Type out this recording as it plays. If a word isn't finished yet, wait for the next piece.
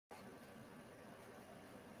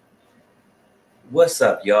What's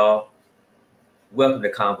up, y'all? Welcome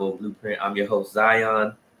to Convo Blueprint. I'm your host,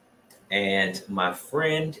 Zion, and my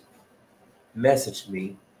friend messaged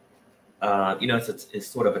me. It's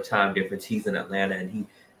sort of a time difference. He's in Atlanta, and he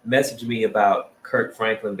messaged me about Kirk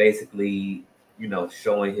Franklin basically,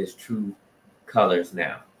 showing his true colors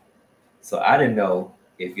now. So I didn't know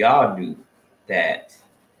if y'all knew that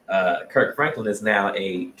Kirk Franklin is now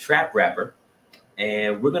a trap rapper,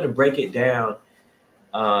 and we're going to break it down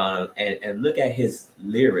and look at his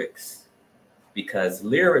lyrics, because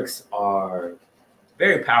lyrics are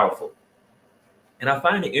very powerful. And I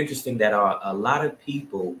find it interesting that a lot of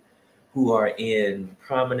people who are in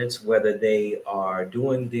prominence, whether they are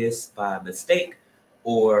doing this by mistake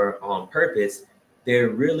or on purpose, they're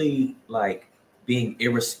really like being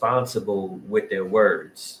irresponsible with their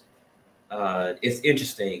words. It's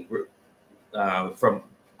interesting from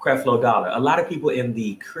Creflo Dollar. A lot of people in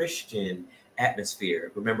the Christian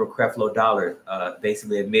atmosphere remember Creflo Dollar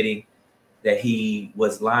basically admitting that he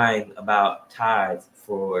was lying about tithing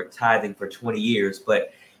for 20 years,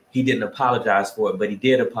 but he didn't apologize for it. But he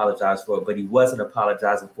did apologize for it, but he wasn't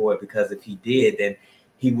apologizing for it because if he did, then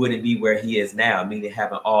he wouldn't be where he is now, meaning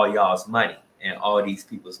having all y'all's money and all these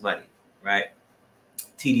people's money, right?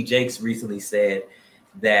 TD Jakes recently said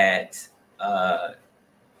that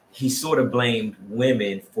he sort of blamed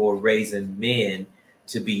women for raising men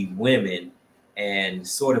to be women and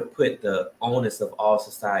sort of put the onus of all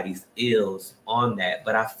society's ills on that.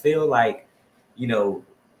 But I feel like,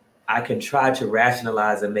 I can try to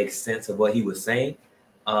rationalize and make sense of what he was saying.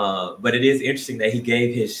 But it is interesting that he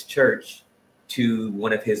gave his church to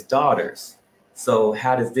one of his daughters. So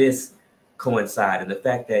how does this coincide? And the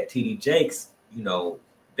fact that TD Jakes,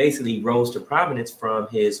 basically rose to prominence from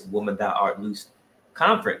his Woman Thou Art Loose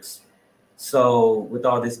conference. So with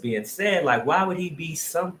all this being said, like, why would he be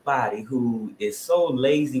somebody who is so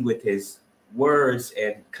lazy with his words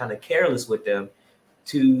and kind of careless with them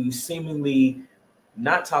to seemingly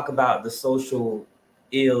not talk about the social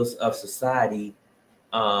ills of society,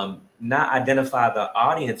 not identify the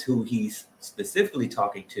audience who he's specifically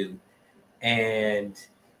talking to, and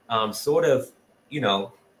sort of,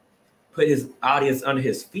 put his audience under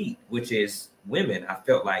his feet, which is women, I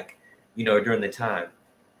felt like, during the time.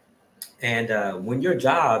 And when your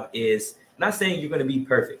job is, not saying you're going to be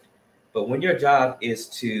perfect, but when your job is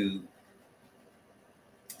to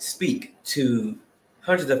speak to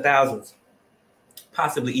hundreds of thousands,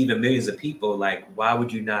 possibly even millions of people, like, why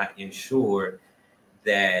would you not ensure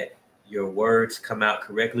that your words come out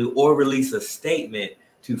correctly or release a statement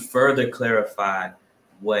to further clarify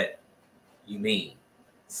what you mean?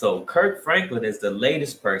 So Kirk Franklin is the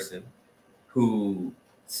latest person who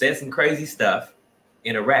said some crazy stuff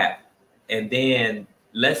in a rap. And then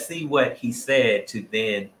let's see what he said to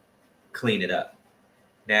then clean it up.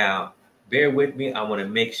 Now, bear with me. I want to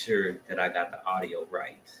make sure that I got the audio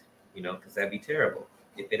right, because that'd be terrible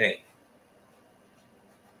if it ain't.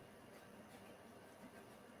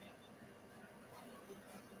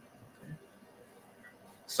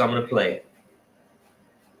 So I'm going to play it.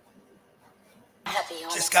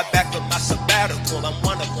 Just got back from my sabbatical. I'm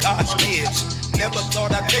one of God's kids. Never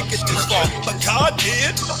thought I'd make it this far, but God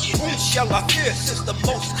did. Whom shall I fear since the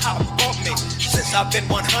Most High brought me? Since I've been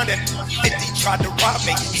 150, tried to rob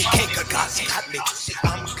me. He can't, 'cause God's got me. See,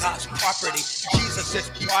 I'm God's property. Jesus is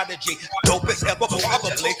prodigy. Dope as ever,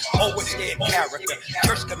 probably. Always in character.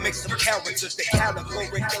 Church can make some characters that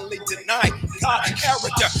categorically deny God's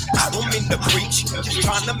character. I don't mean to preach, just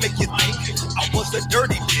trying to make you think. I was a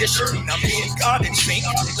dirty dish, now me and God in sync.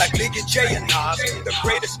 Like Big and J and Nas, the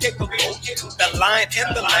greatest scapegoat. The lion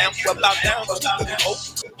and the lamb will bow down to the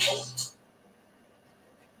goat.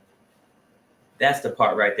 That's the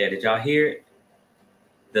part right there. Did y'all hear it?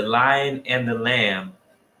 The lion and the lamb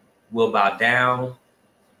will bow down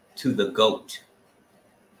to the goat.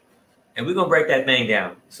 And we're going to break that thing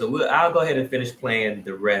down. So I'll go ahead and finish playing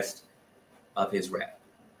the rest of his rap.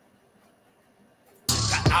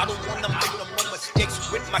 I don't want to make no more mistakes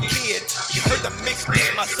with my kid. You heard the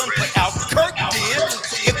mixtape my son put out, Kirk did.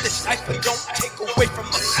 So if this cipher don't take away from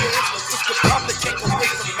my sins, this could probably take away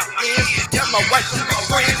from my ends. Tell my wife and my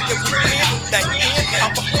friends that we win that end.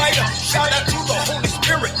 I'm a fighter. Shout out to the Holy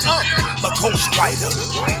Spirit. I'm a ghost rider.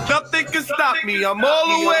 Nothing can stop me. I'm all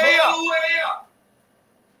the way up.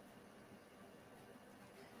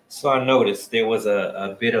 So I noticed there was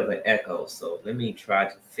a bit of an echo. So let me try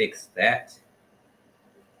to fix that.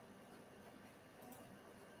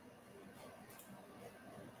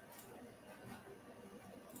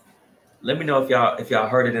 Let me know if y'all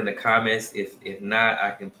heard it in the comments. If not,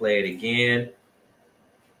 I can play it again.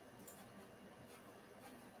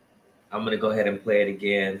 I'm gonna go ahead and play it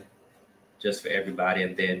again just for everybody,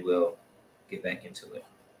 and then we'll get back into it.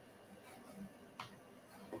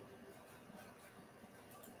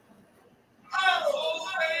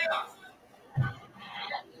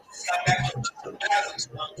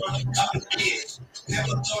 Never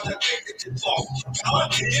thought I'd make it this far.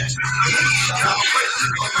 God did.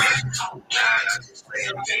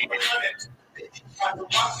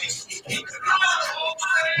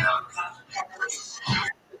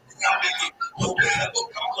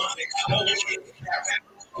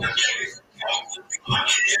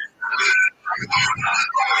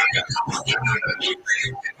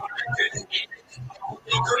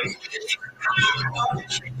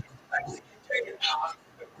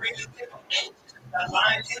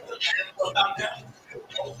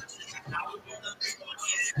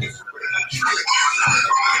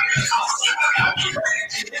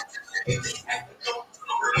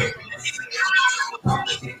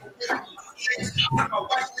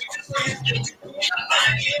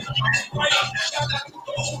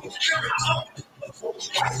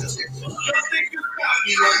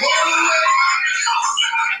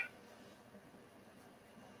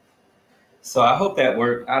 So I hope that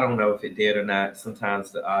worked. I don't know if it did or not.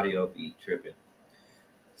 Sometimes the audio be tripping.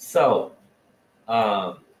 So,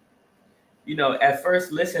 you know, at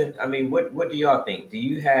first listen, I mean, what do y'all think? Do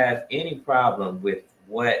you have any problem with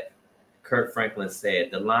what Kirk Franklin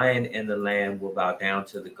said? The lion and the lamb will bow down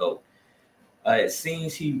to the goat. It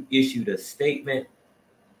seems he issued a statement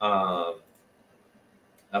about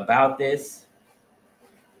this.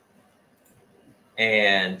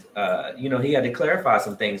 And, you know, he had to clarify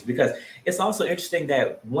some things, because it's also interesting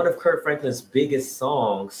that one of Kirk Franklin's biggest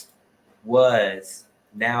songs was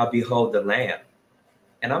Now Behold the Lamb.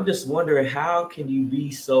 And I'm just wondering, how can you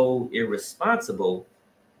be so irresponsible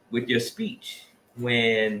with your speech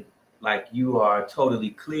when, like, you are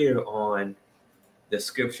totally clear on the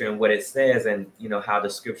scripture and what it says, and, you know, how the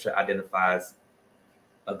scripture identifies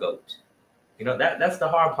a goat? You know, that's the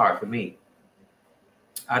hard part for me.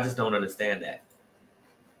 I just don't understand that.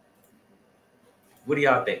 What do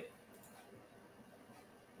y'all think?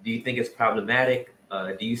 Do you think it's problematic?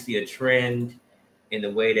 Do you see a trend in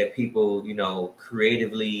the way that people, you know,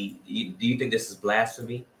 creatively, do you think this is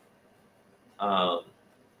blasphemy? I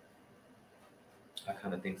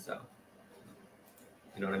kind of think so.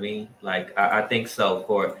 You know what I mean? Like, I think so.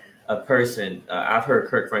 For a person, I've heard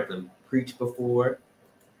Kirk Franklin preach before.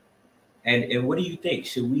 And what do you think?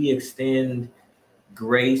 Should we extend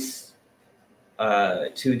grace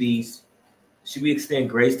to these? Should we extend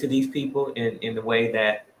grace to these people in the way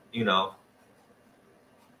that, you know,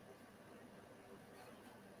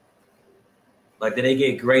 like, do they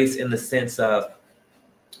get grace in the sense of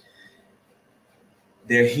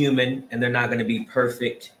they're human and they're not going to be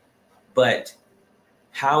perfect? But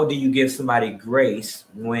how do you give somebody grace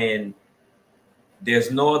when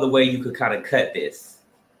there's no other way you could kind of cut this?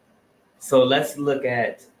 So let's look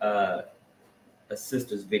at a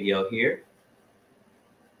sister's video here.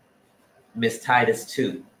 Miss Titus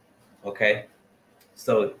 2. Okay.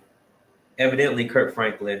 So evidently Kirk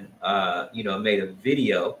Franklin, you know, made a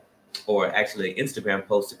video, or actually an Instagram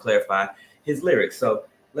post, to clarify his lyrics. So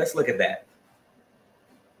let's look at that.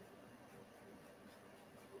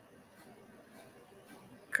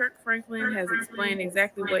 Kirk Franklin has explained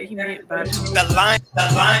exactly what he meant by the line.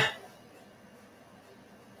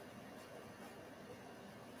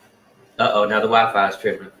 Uh-oh, now the Wi-Fi is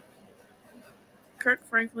tripping. Kirk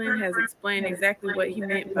Franklin has explained exactly what he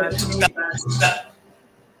meant by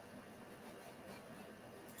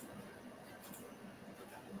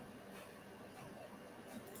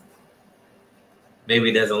Maybe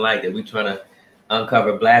he doesn't like it. We're trying to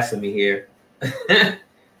uncover blasphemy here.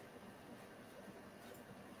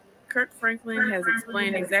 Kirk Franklin has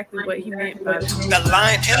explained exactly what he meant by the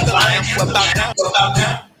lion and the lamb will bow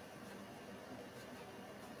down.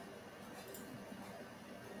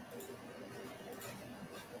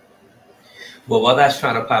 Well, while that's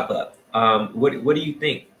trying to pop up, what do you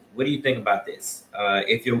think? What do you think about this?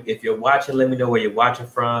 If you're watching, let me know where you're watching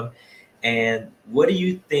from, and what do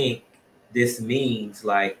you think this means,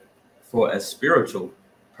 like, for a spiritual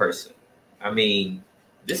person? I mean,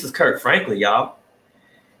 this is Kirk Franklin, y'all,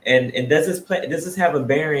 and does this have a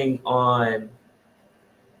bearing on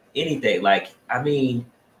anything? Like, I mean,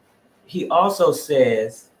 he also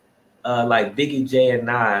says, like, Biggie, J, and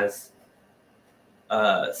Nas.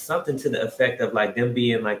 Something to the effect of, like, them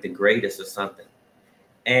being like the greatest or something.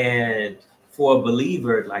 And for a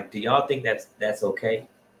believer, like, do y'all think that's okay?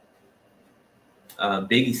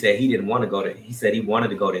 Biggie said he didn't want to go to. He said he wanted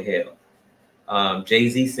to go to hell.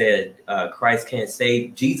 Jay-Z said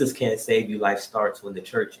Jesus can't save you. Life starts when the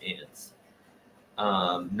church ends.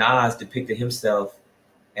 Nas depicted himself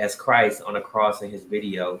as Christ on a cross in his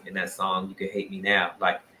video in that song, You Can Hate Me Now.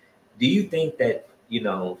 Like, do you think that,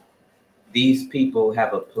 these people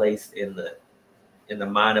have a place in the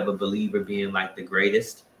mind of a believer being like the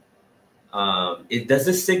greatest? Does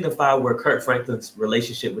this signify where Kirk Franklin's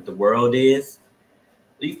relationship with the world is?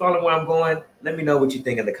 Are you following where I'm going? Let me know what you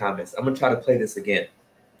think in the comments. I'm going to try to play this again.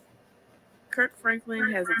 Kirk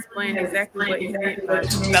Franklin has explained exactly what he meant by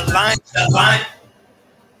The line.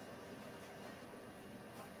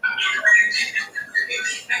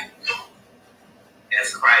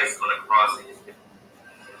 As Christ on a cross in his video.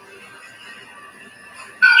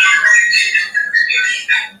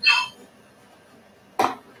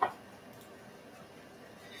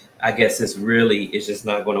 I guess this really is just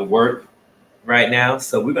not going to work right now.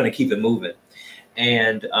 So we're going to keep it moving.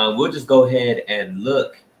 And we'll just go ahead and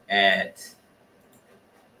look at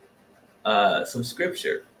some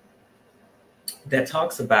scripture that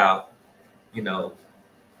talks about,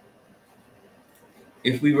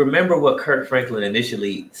 if we remember what Kirk Franklin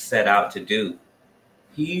initially set out to do,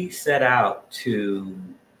 he set out to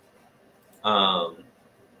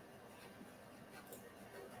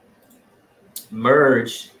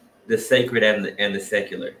merge the sacred and the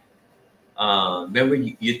secular. Remember,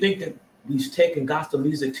 you think that we've taken gospel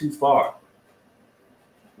music too far.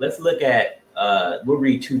 Let's look at, we'll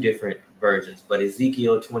read two different versions, but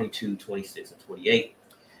Ezekiel 22, 26, and 28.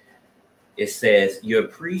 It says, your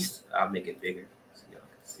priest, I'll make it bigger so y'all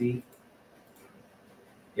can see.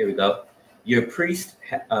 Here we go. Your priest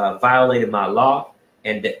violated my law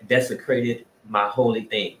and desecrated my holy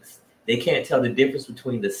things. They can't tell the difference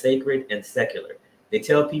between the sacred and secular. They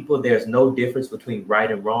tell people there's no difference between right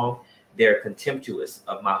and wrong. They're contemptuous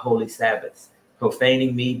of my holy Sabbaths,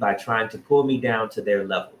 profaning me by trying to pull me down to their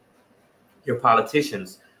level. Your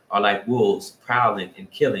politicians are like wolves, prowling and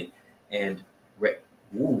killing, and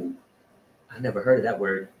I never heard of that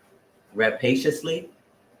word. Rapaciously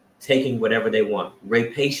taking whatever they want.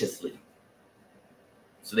 Rapaciously.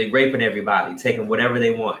 So they raping everybody, taking whatever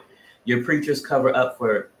they want. Your preachers cover up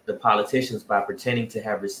for the politicians by pretending to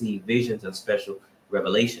have received visions and special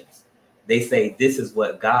revelations. They say this is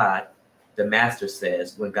what God, the master,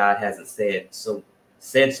 says when God hasn't said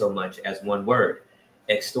so much as one word.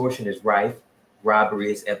 Extortion is rife,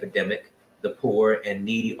 robbery is epidemic, the poor and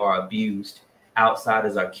needy are abused,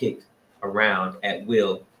 outsiders are kicked around at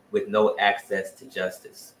will with no access to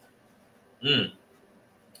justice.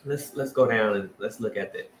 Let's go down and let's look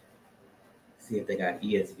at the, see if they got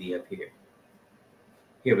ESV up here.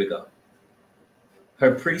 Here we go.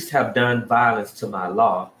 Her priests have done violence to my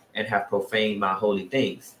law and have profaned my holy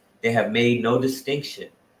things. They have made no distinction.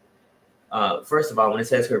 First of all, when it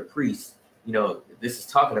says her priests, this is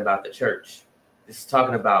talking about the church. This is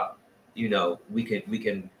talking about, we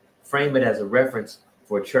can frame it as a reference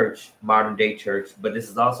for church, modern day church, but this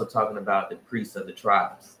is also talking about the priests of the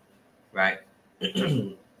tribes, right?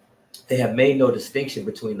 They have made no distinction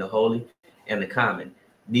between the holy and the common.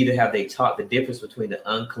 Neither have they taught the difference between the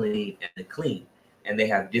unclean and the clean. And they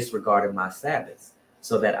have disregarded my Sabbaths,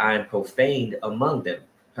 so that I am profaned among them.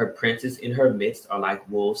 Her princes in her midst are like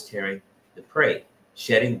wolves tearing the prey,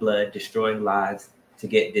 shedding blood, destroying lives to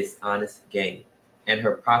get dishonest gain. And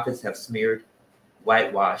her prophets have smeared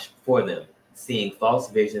whitewash for them, seeing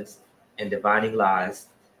false visions and divining lies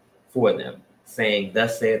for them, saying,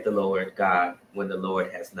 thus saith the Lord God, when the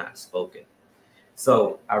Lord has not spoken.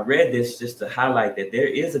 So I read this just to highlight that there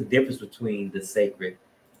is a difference between the sacred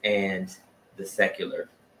and the secular.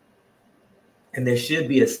 And there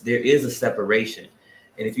is a separation.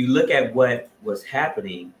 And if you look at what was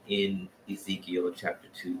happening in Ezekiel chapter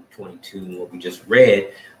 22, what we just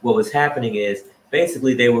read, what was happening is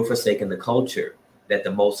basically they were forsaking the culture that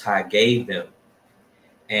the Most High gave them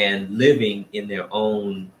and living in their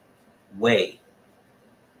own way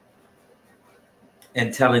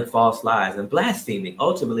and telling false lies and blaspheming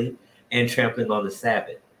ultimately and trampling on the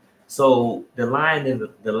Sabbath. So the lion and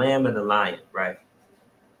the lamb and the lion, right?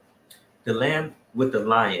 The lamb with the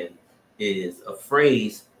lion is a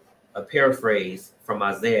paraphrase from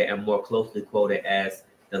Isaiah and more closely quoted as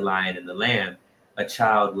the lion and the lamb. A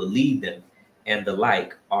child will lead them, and the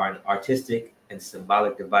like are an artistic and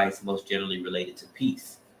symbolic device most generally related to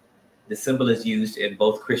peace. The symbol is used in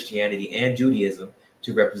both Christianity and Judaism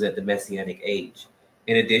to represent the Messianic age.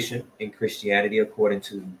 In addition, in Christianity, according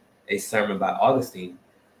to a sermon by Augustine,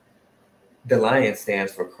 the lion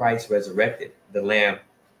stands for Christ resurrected, the lamb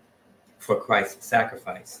for Christ's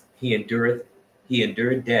sacrifice. He endured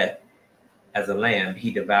death as a lamb,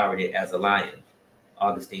 he devoured it as a lion.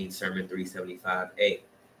 Augustine, Sermon 375a.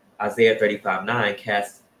 Isaiah 35:9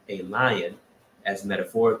 casts a lion as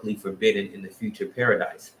metaphorically forbidden in the future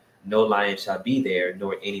paradise. No lion shall be there,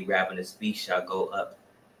 nor any ravenous beast shall go up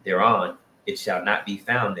thereon. It shall not be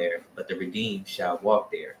found there, but the redeemed shall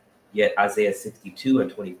walk there. Yet Isaiah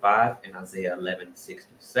 62:25 and Isaiah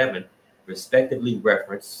 11:6-7 respectively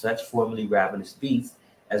reference such formerly ravenous beasts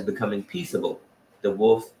as becoming peaceable. The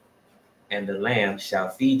wolf and the lamb shall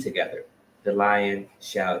feed together. The lion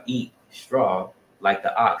shall eat straw like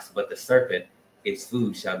the ox, but the serpent, its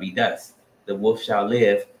food shall be dust. The wolf shall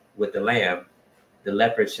live with the lamb. The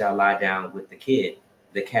leopard shall lie down with the kid.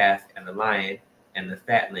 The calf and the lion and the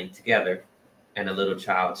fatling together, and a little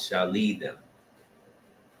child shall lead them.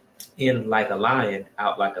 In like a lion,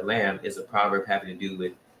 out like a lamb is a proverb having to do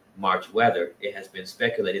with March weather. It has been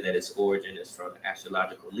speculated that its origin is from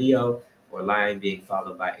astrological Leo, or lion being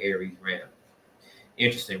followed by Aries ram.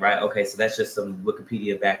 Interesting, right? Okay, so that's just some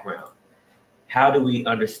Wikipedia background. How do we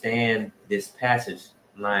understand this passage,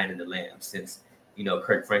 lion and the lamb? Since,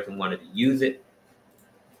 Kirk Franklin wanted to use it,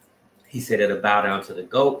 he said it'll bow down to the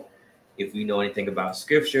goat. If you know anything about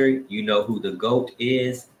scripture, you know who the goat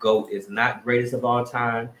is. Goat is not greatest of all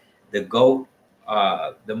time. The goat,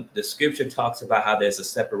 the scripture talks about how there's a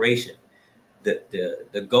separation.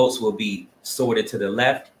 The goats will be sorted to the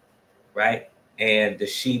left, right? And the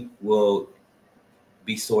sheep will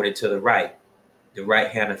be sorted to the right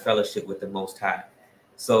hand of fellowship with the Most High.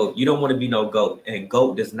 So you don't want to be no goat. And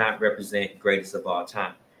goat does not represent greatest of all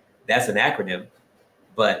time. That's an acronym.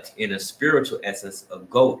 But in a spiritual essence, a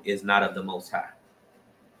goat is not of the Most High.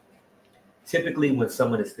 Typically, when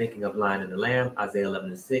someone is thinking of lion and the lamb, Isaiah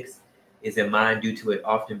 11:6 is in mind due to it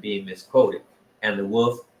often being misquoted. And the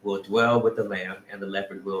wolf will dwell with the lamb, and the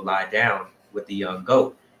leopard will lie down with the young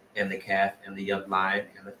goat, and the calf and the young lion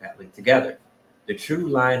and the fatling together. The true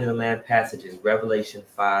lion and the lamb passage is Revelation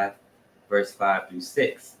 5, verse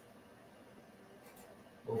 5-6.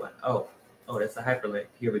 Oh, that's a hyperlink.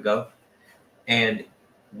 Here we go. And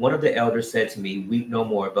one of the elders said to me, weep no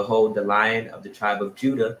more. Behold, the lion of the tribe of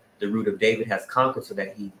Judah, the root of David, has conquered so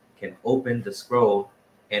that he can open the scroll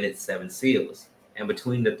and its 7 seals. And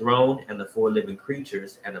between the throne and the 4 living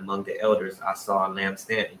creatures and among the elders, I saw a lamb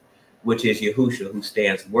standing, which is Yahushua, who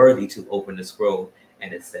stands worthy to open the scroll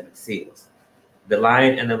and its 7 seals. The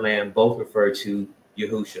lion and the lamb both refer to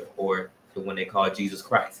Yahushua, or the one they call Jesus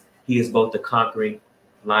Christ. He is both the conquering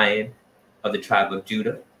lion of the tribe of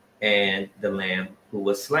Judah and the lamb who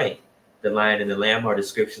was slain. The lion and the lamb are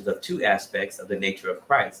descriptions of 2 aspects of the nature of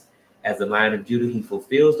Christ. As the lion of Judah, he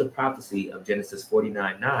fulfills the prophecy of Genesis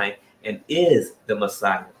 49:9 and is the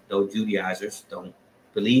Messiah, though Judaizers don't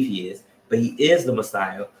believe he is, but he is the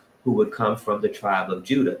Messiah who would come from the tribe of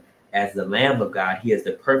Judah. As the Lamb of God, he is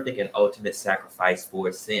the perfect and ultimate sacrifice for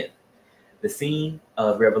sin. The scene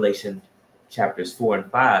of Revelation chapters 4 and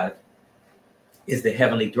 5 is the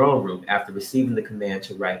heavenly throne room. After receiving the command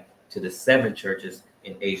to write to the 7 churches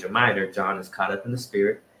in Asia Minor, John is caught up in the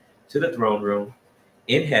spirit to the throne room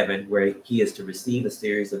in heaven, where he is to receive a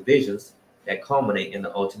series of visions that culminate in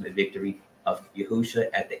the ultimate victory of Yahushua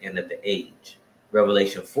at the end of the age.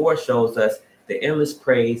 Revelation 4 shows us the endless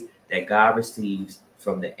praise that God receives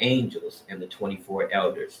from the angels and the 24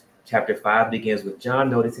 elders. Chapter 5 begins with John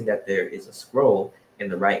noticing that there is a scroll in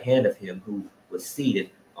the right hand of him who was seated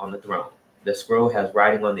on the throne. The scroll has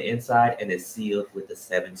writing on the inside and is sealed with the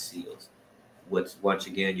 7 seals, which once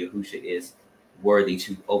again Yahushua is worthy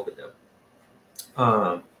to open them.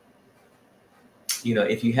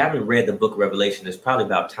 If you haven't read the book of Revelation, it's probably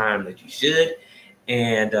about time that you should.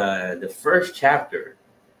 And the first chapter,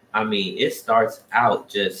 it starts out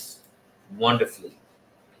just wonderfully.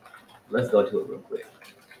 Let's go to it real quick.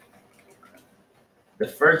 The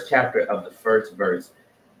first chapter of the first verse,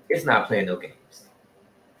 it's not playing no games.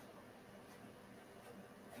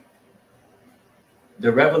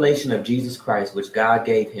 The revelation of Jesus Christ, which God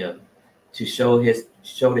gave him to show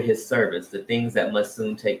to his servants the things that must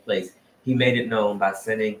soon take place. He made it known by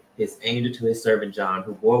sending his angel to his servant John,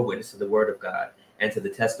 who bore witness to the word of God and to the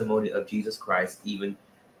testimony of Jesus Christ, even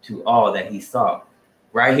to all that he saw.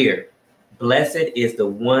 Right here. Blessed is the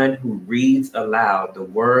one who reads aloud the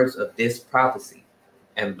words of this prophecy,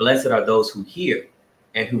 and blessed are those who hear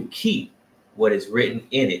and who keep what is written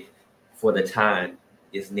in it, for the time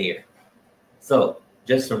is near. So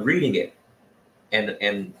just from reading it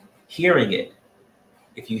and hearing it,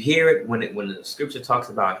 if you hear it, when the scripture talks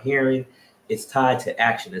about hearing, it's tied to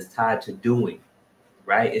action, it's tied to doing,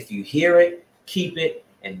 right? If you hear it, keep it,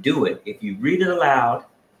 and do it. If you read it aloud,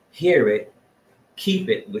 hear it, keep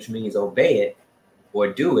it, which means obey it or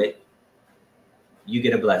do it, you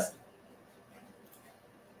get a blessing.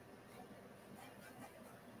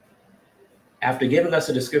 After giving us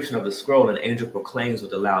a description of the scroll, an angel proclaims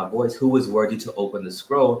with a loud voice, "Who is worthy to open the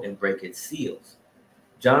scroll and break its seals?"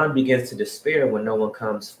 John begins to despair when no one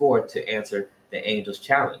comes forth to answer the angel's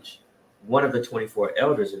challenge. One of the 24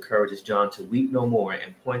 elders encourages John to weep no more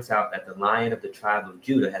and points out that the Lion of the tribe of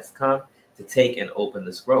Judah has come to take and open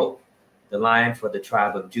the scroll. The lion for the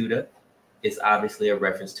tribe of Judah is obviously a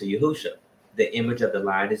reference to Yahusha. The image of the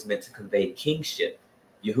lion is meant to convey kingship.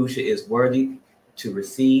 Yahusha is worthy to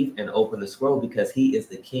receive and open the scroll because he is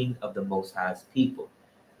the king of the Most High's people.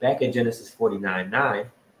 Back in Genesis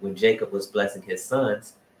 49:9, when Jacob was blessing his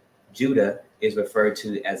sons, Judah is referred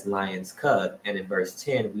to as lion's cub, and in verse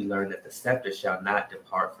 10, we learn that the scepter shall not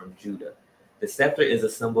depart from Judah. The scepter is a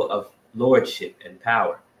symbol of lordship and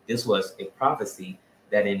power. This was a prophecy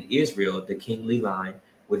that in Israel, the kingly line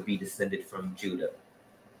would be descended from Judah.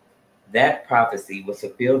 That prophecy was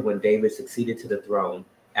fulfilled when David succeeded to the throne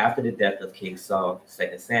after the death of King Saul,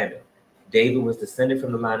 2 Samuel. David was descended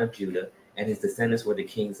from the line of Judah, and his descendants were the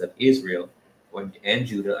kings of Israel and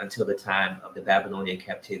Judah until the time of the Babylonian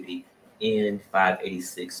captivity in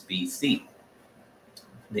 586 BC.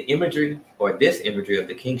 This imagery of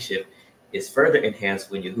the kingship is further enhanced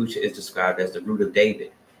when Yahusha is described as the root of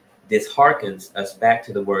David. This harkens us back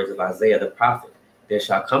to the words of Isaiah the prophet. There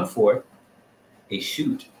shall come forth a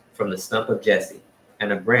shoot from the stump of Jesse,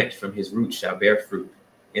 and a branch from his root shall bear fruit.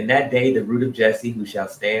 In that day, the root of Jesse, who shall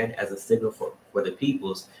stand as a signal for the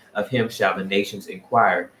peoples, of him shall the nations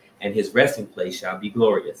inquire, and his resting place shall be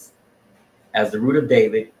glorious. As the root of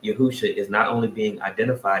David, Yahusha is not only being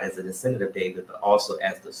identified as a descendant of David, but also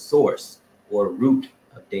as the source or root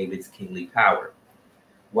of David's kingly power.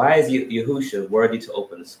 Why is Yahusha worthy to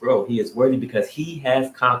open the scroll? He is worthy because he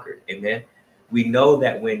has conquered. Amen. We know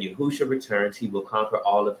that when Yahusha returns, he will conquer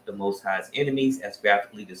all of the Most High's enemies, as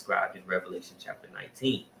graphically described in Revelation chapter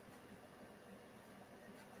 19.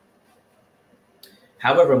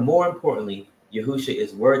 However, more importantly, Yahusha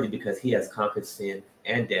is worthy because he has conquered sin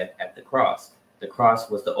and death at the cross. The cross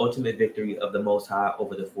was the ultimate victory of the Most High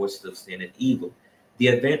over the forces of sin and evil. The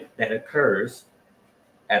event that occurs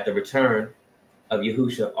at the return of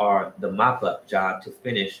Yahusha are the mop-up job to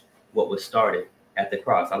finish what was started at the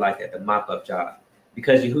cross. I like that, the mop-up job.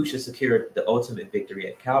 Because Yahusha secured the ultimate victory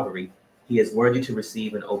at Calvary, he is worthy to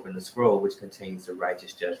receive and open the scroll which contains the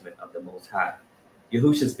righteous judgment of the Most High.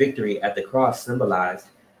 Yahusha's victory at the cross symbolized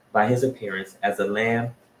by his appearance as a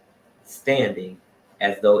lamb standing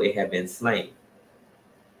as though it had been slain.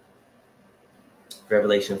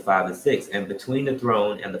 Revelation 5:6, and between the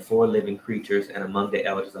throne and the four living creatures and among the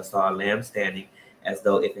elders I saw a lamb standing as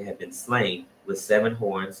though if it had been slain, with 7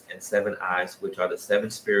 horns and 7 eyes, which are the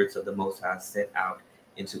 7 spirits of the Most High sent out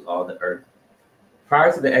into all the earth.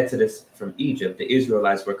 Prior to the exodus from Egypt, the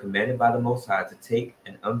Israelites were commanded by the Most High to take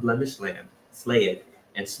an unblemished lamb, slay it,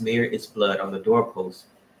 and smear its blood on the doorpost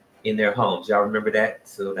in their homes. Y'all remember that?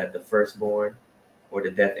 So that the firstborn or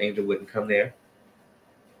the death angel wouldn't come there.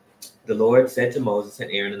 The Lord said to Moses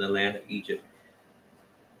and Aaron in the land of Egypt,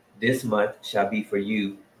 "This month shall be for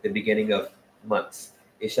you the beginning of months.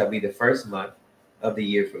 It shall be the first month of the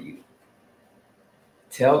year for you.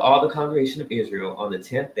 Tell all the congregation of Israel on the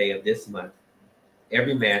 10th day of this month,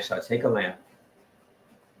 every man shall take a lamb,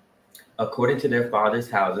 according to their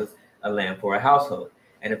father's houses, a lamb for a household.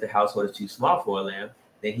 And if the household is too small for a lamb,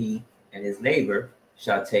 then he and his neighbor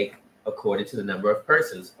shall take according to the number of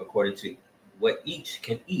persons, according to what each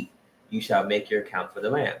can eat. You shall make your account for the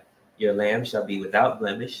lamb. Your lamb shall be without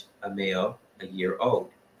blemish, a male, a year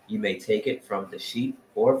old. You may take it from the sheep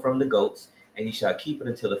or from the goats, and you shall keep it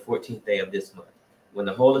until the 14th day of this month, when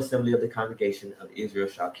the whole assembly of the congregation of Israel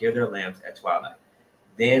shall kill their lambs at twilight.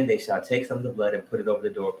 Then they shall take some of the blood and put it over the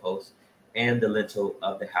doorposts and the lintel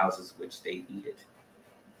of the houses which they eat it."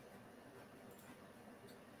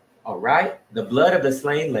 All right. The blood of the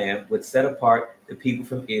slain lamb would set apart the people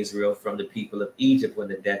from Israel from the people of Egypt when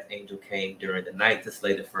the death angel came during the night to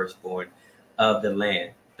slay the firstborn of the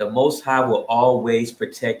land. The Most High will always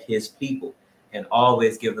protect his people and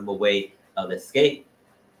always give them a way of escape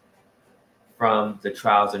from the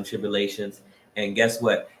trials and tribulations. And guess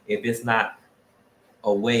what? If it's not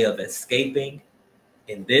a way of escaping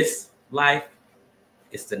in this life,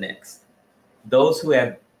 it's the next. Those who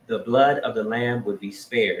have the blood of the lamb would be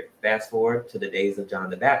spared. Fast forward to the days of John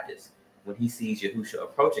the Baptist. When he sees Yahusha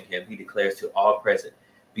approaching him, he declares to all present,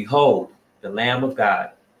 "Behold, the Lamb of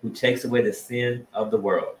God, who takes away the sin of the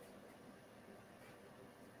world."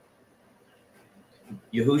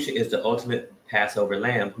 Yahusha is the ultimate Passover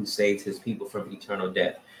lamb who saves his people from eternal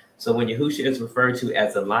death. So when Yahusha is referred to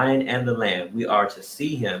as the lion and the lamb, we are to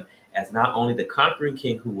see him as not only the conquering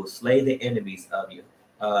king who will slay the enemies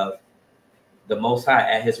of the Most High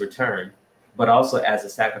at his return, but also as a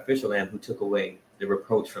sacrificial lamb who took away the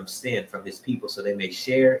reproach from sin from his people so they may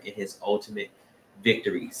share in his ultimate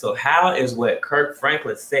victory. So how is what Kirk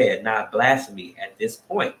Franklin said not blasphemy at this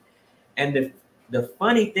point? And the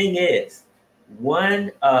funny thing is,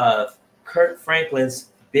 one of Kirk Franklin's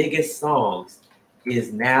biggest songs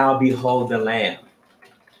is Now Behold the Lamb.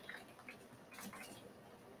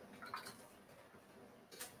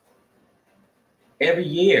 Every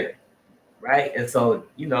year, right? And so,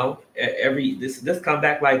 you know, this come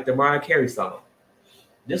back like the Mariah Carey song.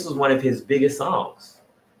 This was one of his biggest songs.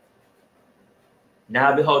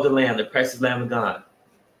 Now behold the Lamb, the precious Lamb of God,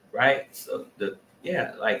 right? So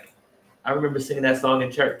like I remember singing that song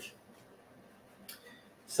in church.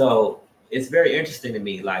 So it's very interesting to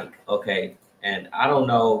me, like, okay, and I don't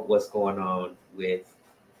know what's going on with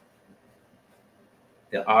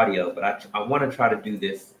the audio, but I want to try to do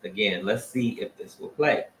this again. Let's see if this will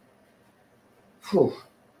play. Whew.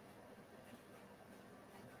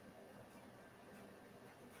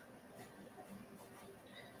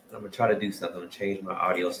 I'm gonna try to do something. I'm gonna change my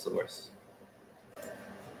audio source.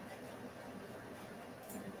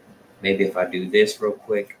 Maybe if I do this real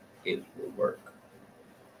quick, it will work.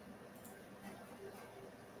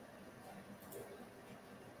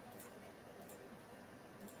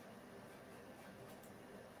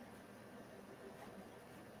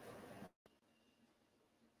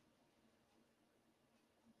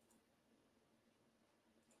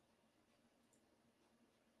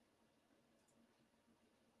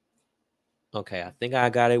 Okay, I think I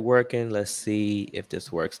got it working. Let's see if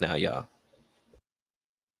this works now, y'all.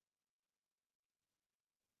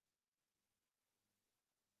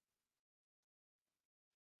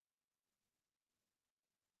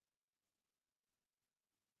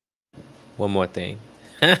 One more thing.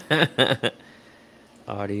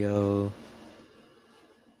 Audio.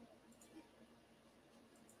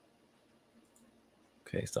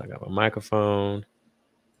 Okay, so I got my microphone.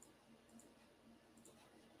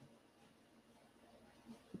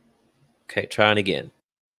 Okay, trying again.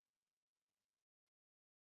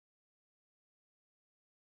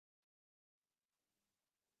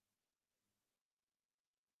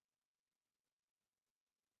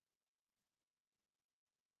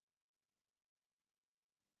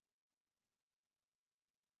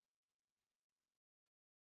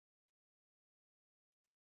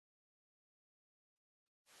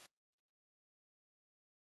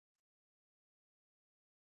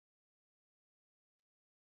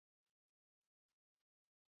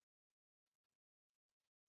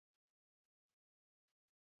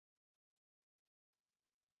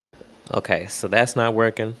 Okay, so that's not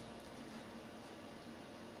working.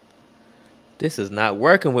 This is not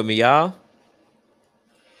working with me, y'all.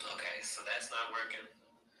 Okay, so that's not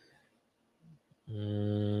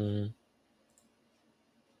working.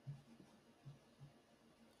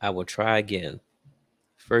 I will try again.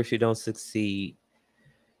 First, you don't succeed.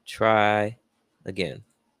 Try again.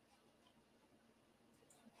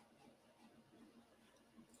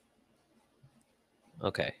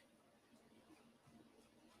 Okay.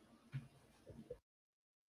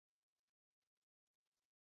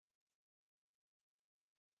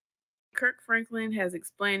 Kirk Franklin has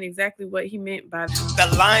explained exactly what he meant by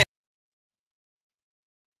The lion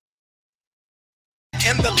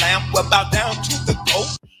and the lamb will bow down to the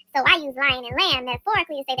goat. So I use lion and lamb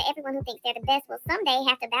metaphorically to say that everyone who thinks they're the best will someday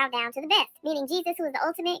have to bow down to the best, meaning Jesus, who is the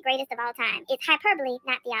ultimate greatest of all time. It's hyperbole,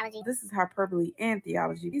 not theology. This is hyperbole and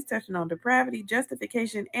theology. He's touching on depravity,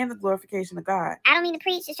 justification, and the glorification of God. I don't mean to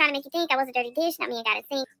preach, just trying to make you think I was a dirty dish, not me and God to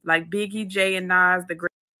sing. Like Biggie, J, and Nas, the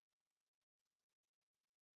great.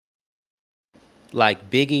 Like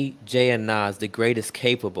Biggie, J, and Nas, the greatest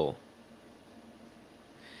capable.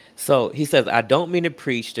 So he says, I don't mean to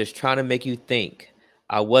preach, just trying to make you think.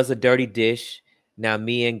 I was a dirty dish, now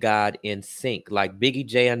me and God in sync. Like Biggie,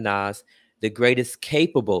 J, and Nas, the greatest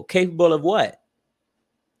capable. Capable of what?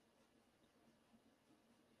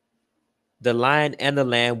 The lion and the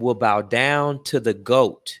lamb will bow down to the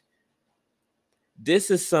goat.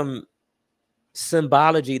 This is some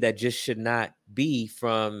symbology that just should not be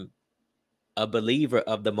from a believer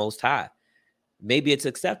of the Most High. Maybe it's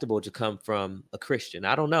acceptable to come from a Christian.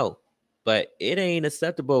 I don't know. But it ain't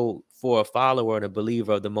acceptable for a follower and a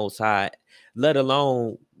believer of the Most High, let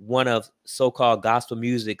alone one of so-called gospel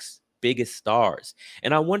music's biggest stars.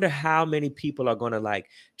 And I wonder how many people are going to like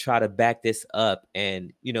try to back this up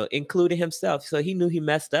and, you know, including himself. So he knew he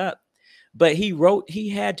messed up, but he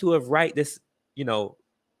had to have wrote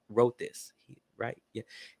this, right? Yeah.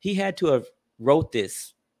 He had to have wrote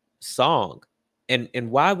this song.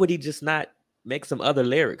 And why would he just not make some other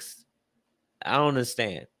lyrics? I don't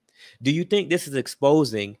understand. Do you think this is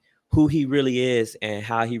exposing who he really is and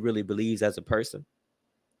how he really believes as a person?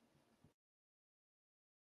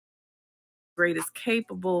 Greatest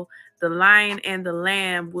capable, the lion and the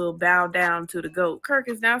lamb will bow down to the goat. Kirk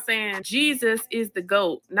is now saying Jesus is the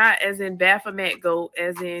goat, not as in Baphomet goat,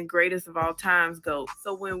 as in greatest of all times goat.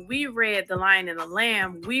 So when we read the lion and the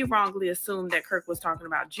lamb, we wrongly assumed that Kirk was talking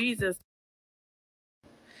about Jesus.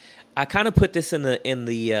 I kind of put this in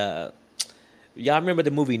the y'all remember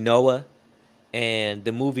the movie Noah? And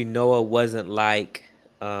the movie Noah wasn't like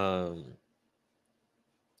it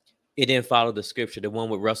didn't follow the scripture, the one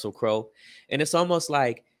with Russell Crowe. And it's almost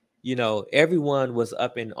like, you know, everyone was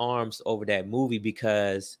up in arms over that movie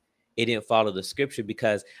because it didn't follow the scripture.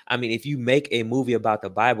 Because, I mean, if you make a movie about the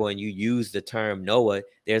Bible and you use the term Noah,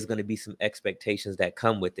 there's going to be some expectations that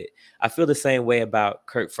come with it. I feel the same way about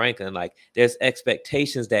Kirk Franklin. Like, there's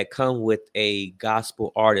expectations that come with a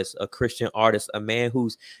gospel artist, a Christian artist, a man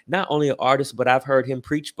who's not only an artist, but I've heard him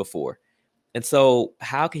preach before. And so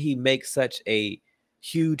how can he make such a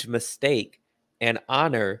huge mistake and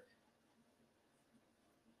honor?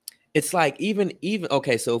 It's like even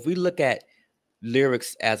okay, so if we look at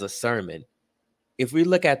lyrics as a sermon, if we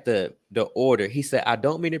look at the order, he said, I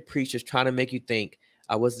don't mean to preach, just trying to make you think.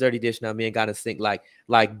 I was dirty dish, now me and gotta think like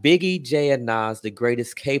Biggie, J, and Nas, the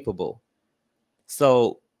greatest capable.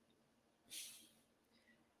 So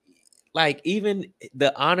like even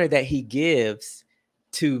the honor that he gives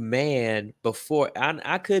to man before,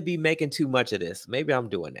 I could be making too much of this. Maybe I'm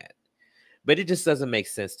doing that, but it just doesn't make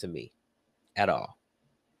sense to me at all.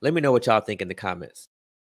 Let me know what y'all think in the comments.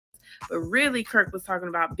 But really, Kirk was talking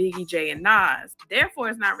about Biggie, J, and Nas. Therefore,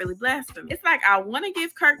 it's not really blasphemy. It's like I want to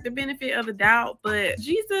give Kirk the benefit of the doubt, but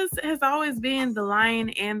Jesus has always been the lion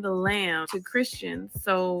and the lamb to Christians.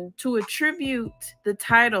 So to attribute the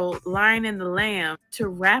title Lion and the Lamb to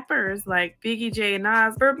rappers like Biggie, J, and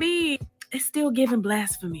Nas, for me, it's still giving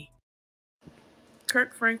blasphemy.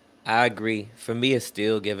 Kirk Franklin. I agree. For me, it's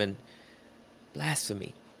still giving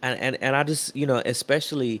blasphemy. And I just, you know,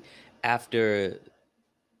 especially after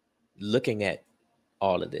looking at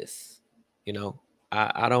all of this, you know,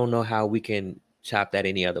 I don't know how we can chop that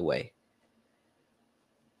any other way.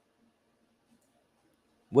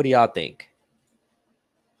 What do y'all think?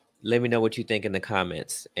 Let me know what you think in the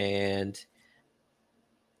comments. And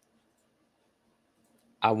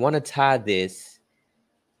I want to tie this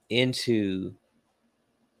into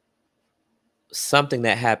something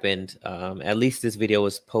that happened. At least this video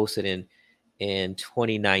was posted in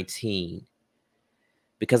 2019.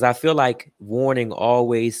 Because I feel like warning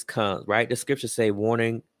always comes, right? The scriptures say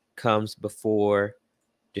warning comes before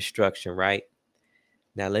destruction, right?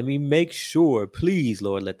 Now, let me make sure, please,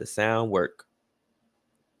 Lord, let the sound work.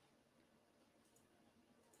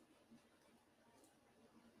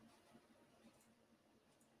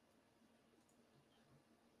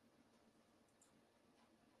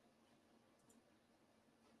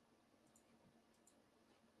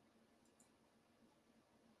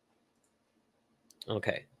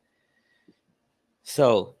 Okay.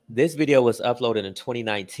 So this video was uploaded in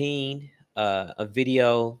 2019, a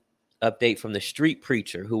video update from the street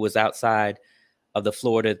preacher who was outside of the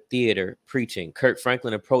Florida theater preaching. Kirk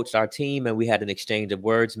Franklin approached our team and we had an exchange of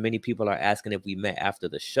words. Many people are asking if we met after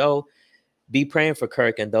the show. Be praying for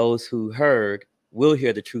Kirk, and those who heard will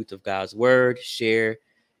hear the truth of God's word. Share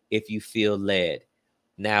if you feel led.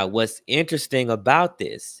 Now, what's interesting about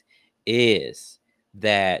this is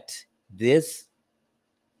that this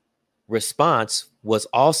response was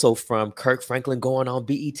also from Kirk Franklin going on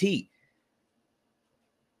BET. Ain't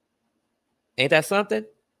that something?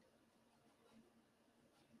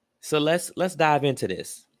 So let's dive into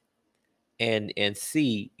this and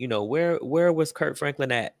see, you know, where was Kirk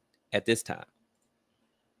Franklin at this time?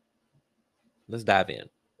 Let's dive in.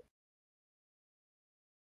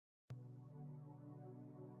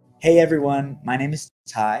 Hey everyone, my name is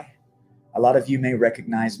Ty. A lot of you may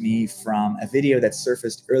recognize me from a video that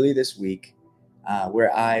surfaced earlier this week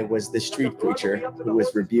where I was the street preacher who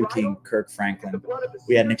was rebuking Kirk Franklin.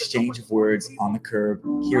 We had an exchange of words on the curb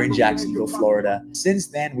here in Jacksonville, Florida. Since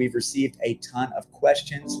then, we've received a ton of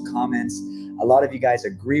questions, comments. A lot of you guys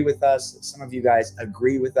agree with us. Some of you guys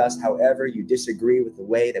agree with us. However, you disagree with the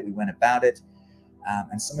way that we went about it.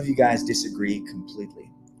 And some of you guys disagree completely,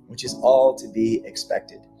 which is all to be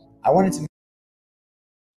expected. I wanted to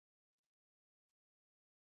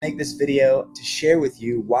make this video to share with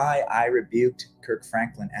you why I rebuked Kirk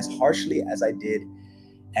Franklin as harshly as I did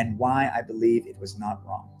and why I believe it was not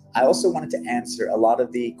wrong. I also wanted to answer a lot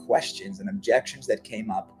of the questions and objections that came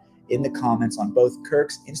up in the comments on both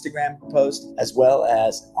Kirk's Instagram post as well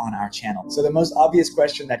as on our channel. So the most obvious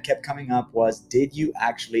question that kept coming up was, did you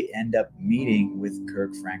actually end up meeting with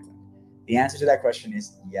Kirk Franklin? The answer to that question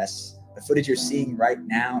is yes. The footage you're seeing right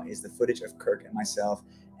now is the footage of Kirk and myself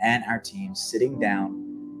and our team sitting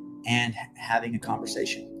down and having a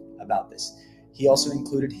conversation about this. He also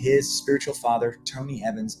included his spiritual father, Tony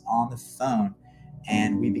Evans, on the phone,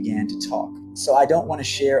 and we began to talk. So I don't want to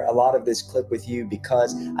share a lot of this clip with you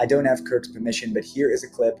because I don't have Kirk's permission, but here is a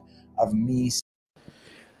clip of me.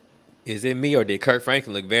 Is it me, or did Kirk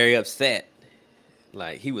Franklin look very upset?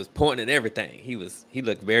 Like he was pointing at everything. He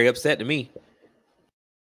looked very upset to me.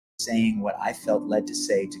 Saying what I felt led to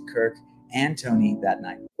say to Kirk and Tony that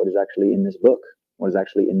night. What is actually in this book? What is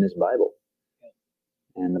actually in this Bible?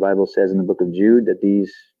 And the Bible says in the book of Jude that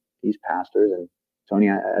these pastors, and Tony,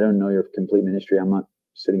 I don't know your complete ministry. I'm not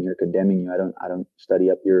sitting here condemning you. I don't study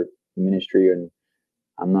up your ministry, and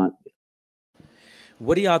I'm not.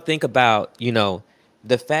 What do y'all think about,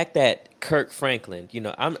 the fact that Kirk Franklin,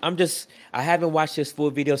 I haven't watched this full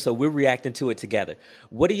video, so we're reacting to it together.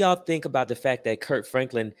 What do y'all think about the fact that Kirk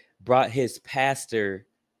Franklin brought his pastor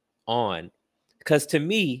on? Because to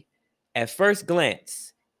me, at first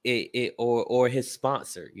glance, or his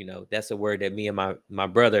sponsor, that's a word that me and my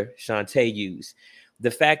brother Shantae use. The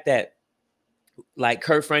fact that like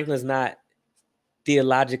Kirk Franklin's not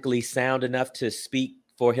theologically sound enough to speak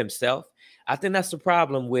for himself. I think that's the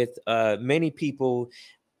problem with many people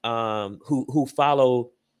who follow,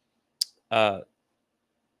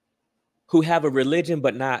 who have a religion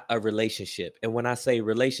but not a relationship. And when I say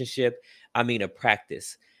relationship, I mean a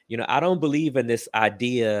practice. I don't believe in this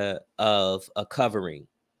idea of a covering.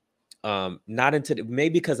 Maybe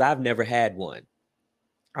because I've never had one.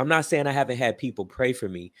 I'm not saying I haven't had people pray for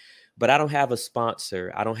me, but I don't have a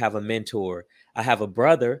sponsor. I don't have a mentor. I have a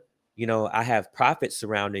brother. I have prophets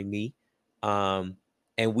surrounding me. And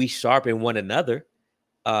we sharpen one another,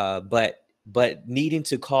 but needing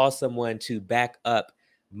to call someone to back up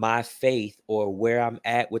my faith or where I'm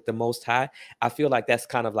at with the Most High, I feel like that's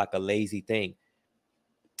kind of like a lazy thing.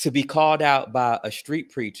 To be called out by a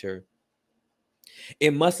street preacher,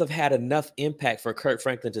 it must have had enough impact for Kirk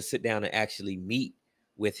Franklin to sit down and actually meet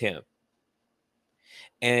with him.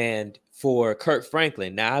 And for Kirk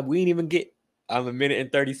Franklin, now we didn't even get, I'm a minute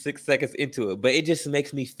and 36 seconds into it, but it just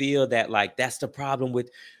makes me feel that like that's the problem with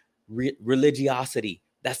religiosity.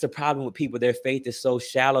 That's the problem with people. Their faith is so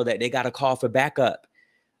shallow that they got to call for backup,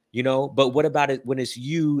 but what about it when it's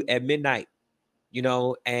you at midnight,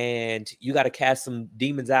 and you got to cast some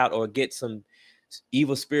demons out or get some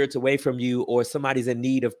evil spirits away from you, or somebody's in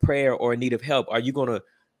need of prayer or in need of help? Are you going to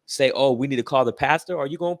say, oh, we need to call the pastor, or are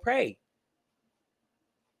you going to pray?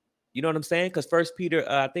 You know what I'm saying? Because First Peter,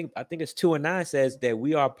 I think it's 2:9 says that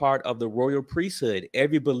we are part of the royal priesthood.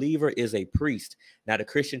 Every believer is a priest. Now, the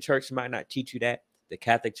Christian church might not teach you that. The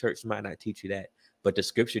Catholic church might not teach you that. But the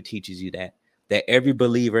scripture teaches you that every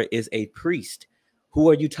believer is a priest. Who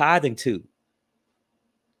are you tithing to?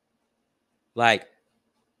 Like,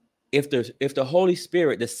 if the Holy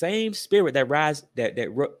Spirit, the same Spirit that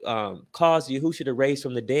caused Yahushua to raise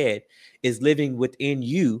from the dead, is living within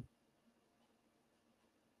you,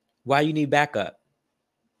 why you need backup?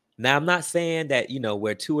 Now, I'm not saying that,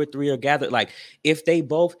 where two or three are gathered, like if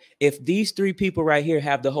these three people right here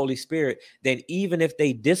have the Holy Spirit, then even if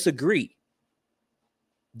they disagree,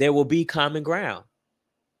 there will be common ground.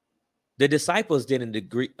 The disciples didn't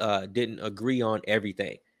agree on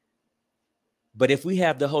everything. But if we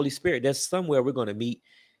have the Holy Spirit, there's somewhere we're going to meet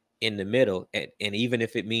in the middle. And even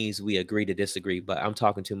if it means we agree to disagree, but I'm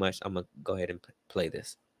talking too much, I'm going to go ahead and play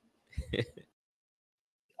this.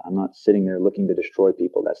 I'm not sitting there looking to destroy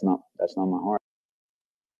people. That's not my heart.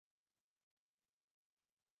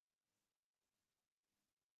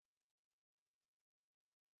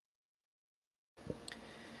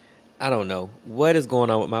 I don't know what is going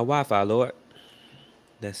on with my Wi-Fi, Lord.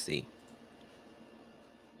 Let's see.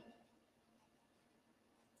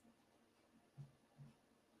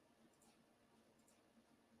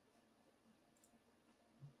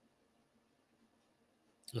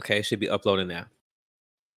 Okay, it should be uploading now.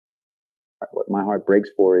 What my heart breaks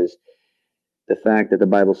for is the fact that the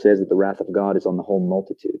Bible says that the wrath of God is on the whole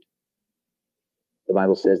multitude. The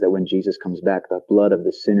Bible says that when Jesus comes back, the blood of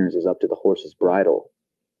the sinners is up to the horse's bridle.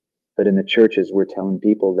 But in the churches, we're telling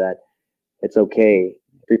people that it's okay.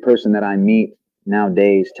 Every person that I meet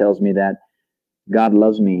nowadays tells me that God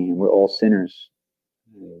loves me and we're all sinners.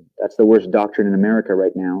 That's the worst doctrine in America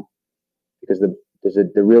right now, because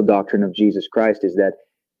the real doctrine of Jesus Christ is that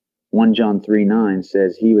 1 John 3:9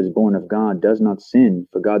 says, he who is born of God does not sin,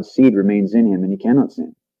 for God's seed remains in him and he cannot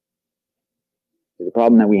sin. The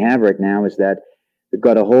problem that we have right now is that we've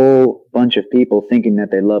got a whole bunch of people thinking that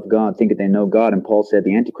they love God, thinking they know God, and Paul said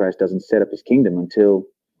the Antichrist doesn't set up his kingdom until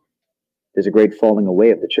there's a great falling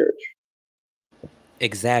away of the church.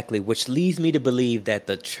 Exactly, which leads me to believe that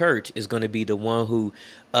the church is going to be the one who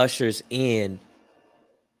ushers in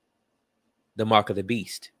the mark of the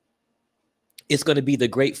beast. It's going to be the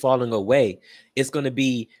great falling away. It's going to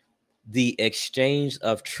be the exchange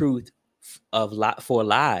of truth for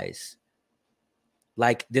lies.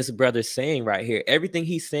 Like this brother's saying right here, everything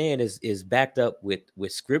he's saying is backed up with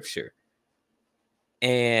scripture.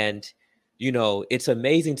 And, you know, it's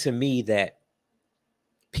amazing to me that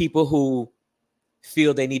people who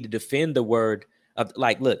feel they need to defend the word of,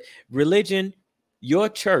 like, look, religion, your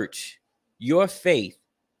church, your faith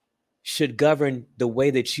should govern the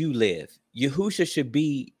way that you live. Yahusha should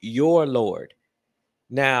be your Lord.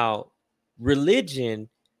 Now, religion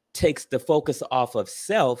takes the focus off of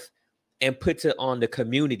self and puts it on the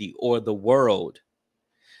community or the world.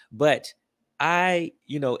 But I,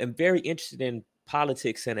 you know, am very interested in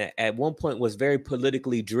politics, and at one point was very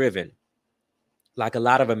politically driven, like a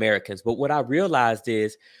lot of Americans. But what I realized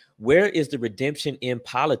is, where is the redemption in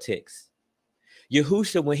politics?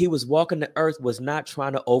 Yahusha, when he was walking the earth, was not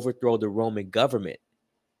trying to overthrow the Roman government.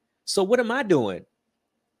 So what am I doing?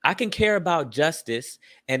 I can care about justice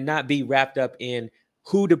and not be wrapped up in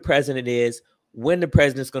who the president is, when the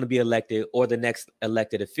president's going to be elected, or the next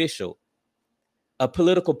elected official. A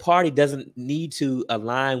political party doesn't need to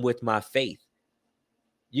align with my faith.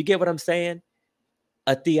 You get what I'm saying?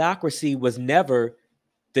 A theocracy was never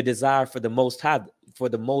the desire for the Most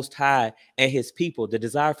High and his people. The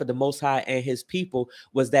desire for the Most High and his people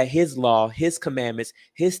was that his law, his commandments,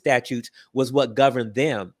 his statutes was what governed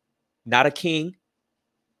them, not a king.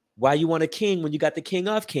 Why you want a king when you got the King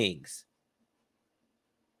of Kings?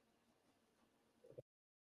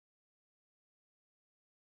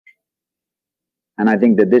 And I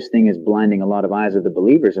think that this thing is blinding a lot of eyes of the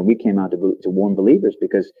believers. And we came out to warn believers,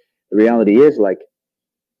 because the reality is, like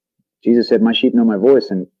Jesus said, my sheep know my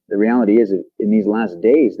voice. And the reality is, in these last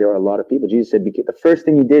days, there are a lot of people. Jesus said, the first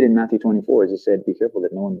thing he did in Matthew 24 is he said, be careful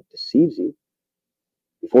that no one deceives you.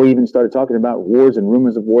 Before he even started talking about wars and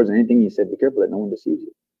rumors of wars and anything, he said, be careful that no one deceives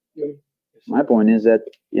you. Yeah. My point is that,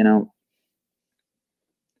 you know,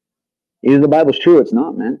 either the Bible's true or it's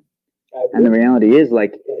not, man. And the reality is,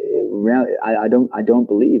 like, I don't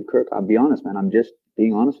believe, Kirk, I'll be honest, man. I'm just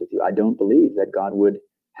being honest with you. I don't believe that God would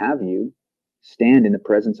have you stand in the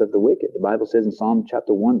presence of the wicked. The Bible says in Psalm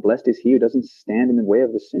chapter 1, blessed is he who doesn't stand in the way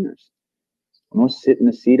of the sinners, nor sit in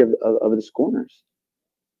the seat of the scorners.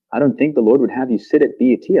 I don't think the Lord would have you sit at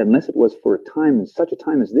BET unless it was for a time, such a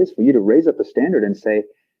time as this, for you to raise up a standard and say,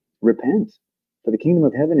 repent, for the kingdom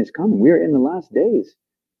of heaven is coming. We are in the last days.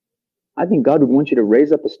 I think God would want you to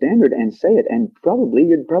raise up a standard and say it, and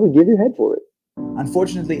you'd probably give your head for it.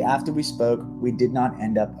 Unfortunately, after we spoke, we did not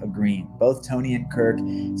end up agreeing. Both Tony and Kirk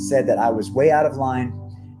said that I was way out of line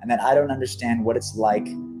and that I don't understand what it's like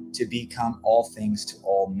to become all things to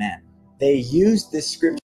all men. They used this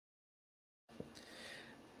scripture.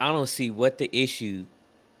 I don't see what the issue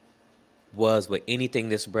was with anything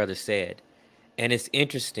this brother said. And it's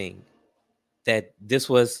interesting that this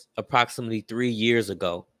was approximately 3 years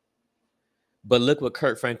ago. But look what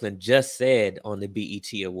Kirk Franklin just said on the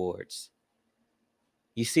BET Awards.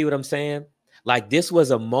 You see what I'm saying? Like, this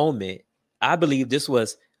was a moment. I believe this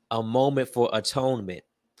was a moment for atonement.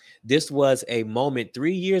 This was a moment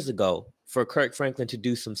 3 years ago for Kirk Franklin to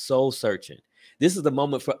do some soul searching. This is the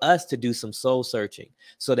moment for us to do some soul searching,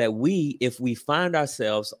 so that if we find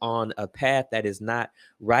ourselves on a path that is not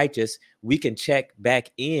righteous, we can check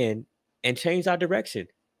back in and change our direction.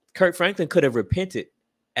 Kirk Franklin could have repented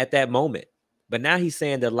at that moment, but now he's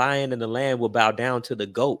saying the lion and the lamb will bow down to the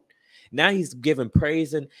goat. Now he's giving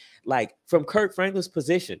praise, and, like, from Kirk Franklin's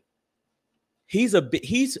position, he's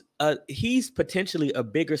potentially a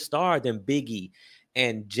bigger star than Biggie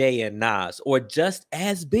and Jay and Nas, or just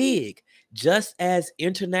as big, just as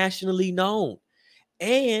internationally known.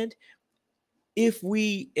 And if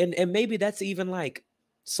we, and maybe that's even like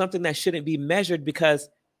something that shouldn't be measured, because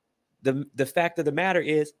the fact of the matter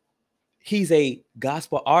is, he's a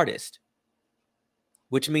gospel artist,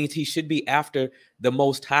 which means he should be after the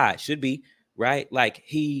Most High, should be, right? Like,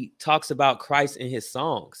 he talks about Christ in his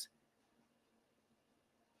songs.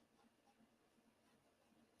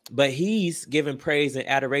 But he's giving praise and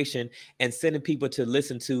adoration and sending people to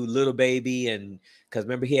listen to Lil Baby. And because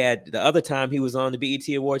remember, he had the other time he was on the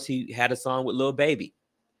BET Awards, he had a song with Lil Baby.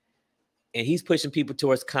 And he's pushing people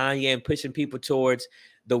towards Kanye and pushing people towards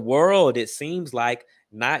the world, it seems like,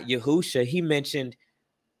 not Yahusha. He mentioned,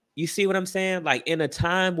 you see what I'm saying? Like, in a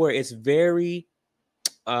time where it's very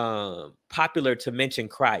popular to mention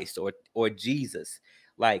Christ or Jesus,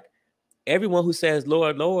 like, everyone who says,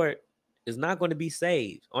 Lord, Lord, is not going to be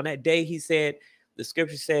saved. On that day, he said, the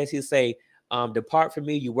scripture says, he'll say, depart from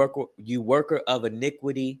me, you worker of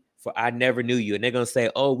iniquity, for I never knew you. And they're going to say,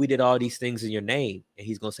 oh, we did all these things in your name. And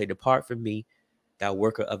he's going to say, depart from me, thou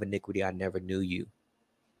worker of iniquity, I never knew you.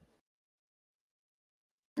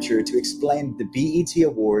 To explain the BET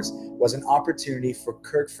Awards was an opportunity for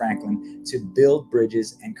Kirk Franklin to build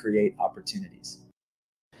bridges and create opportunities.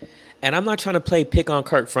 And I'm not trying to pick on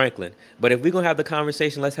Kirk Franklin, but if we're going to have the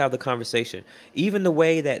conversation, let's have the conversation. Even the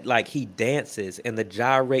way that like he dances and the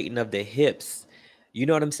gyrating of the hips, you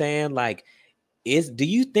know what I'm saying? Like, do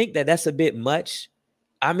you think that that's a bit much?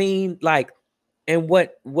 I mean, like, and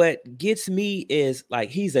what gets me is like,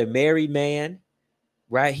 he's a married man,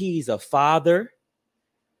 right? He's a father.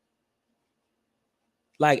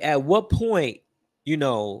 Like, at what point, you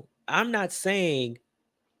know, I'm not trying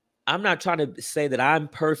to say that I'm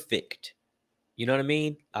perfect. You know what I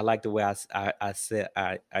mean? I like the way I said,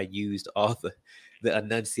 I used all the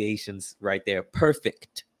enunciations right there.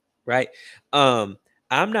 Perfect, right? I'm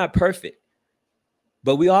not perfect,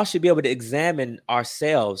 but we all should be able to examine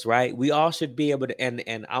ourselves, right? We all should be able to,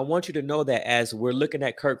 and I want you to know that as we're looking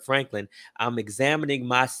at Kirk Franklin, I'm examining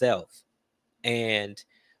myself, and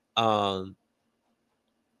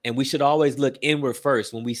we should always look inward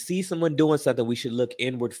first. When we see someone doing something, we should look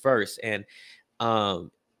inward first. And I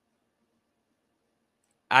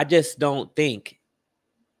just don't think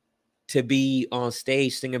to be on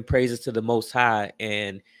stage singing praises to the Most High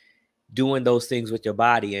and doing those things with your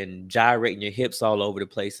body and gyrating your hips all over the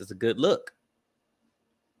place is a good look.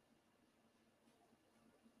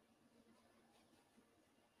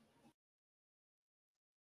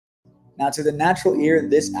 Now, to the natural ear,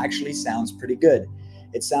 this actually sounds pretty good.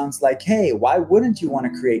 It sounds like, hey, why wouldn't you want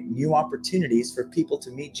to create new opportunities for people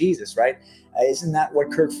to meet Jesus, right? Isn't that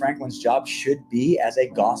what Kirk Franklin's job should be as a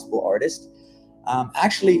gospel artist?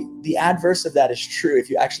 Actually, the adverse of that is true if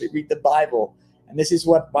you actually read the Bible. And this is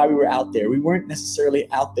why we were out there. We weren't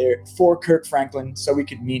necessarily out there for Kirk Franklin so we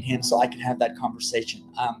could meet him, so I could have that conversation.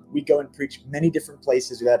 We go and preach many different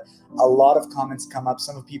places. We've had a lot of comments come up.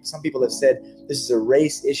 Some people have said this is a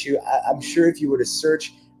race issue. I'm sure if you were to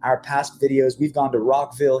search our past videos, we've gone to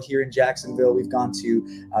Rockville here in Jacksonville. We've gone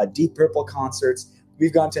to Deep Purple concerts.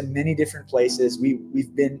 We've gone to many different places.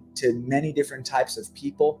 We've been to many different types of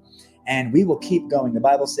people. And we will keep going. The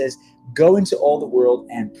Bible says, go into all the world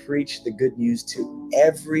and preach the good news to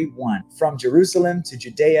everyone, from Jerusalem to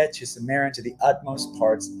Judea to Samaria to the utmost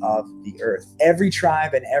parts of the earth. Every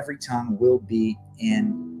tribe and every tongue will be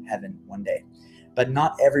in heaven one day, but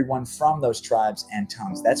not everyone from those tribes and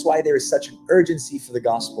tongues. That's why there is such an urgency for the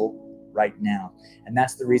gospel right now. And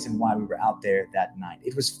that's the reason why we were out there that night.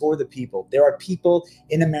 It was for the people. There are people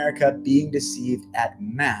in America being deceived at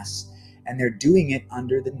mass, and they're doing it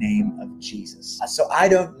under the name of Jesus. So I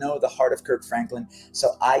don't know the heart of Kirk Franklin,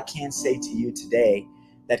 so I can't say to you today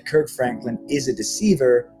that Kirk Franklin is a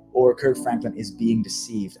deceiver or Kirk Franklin is being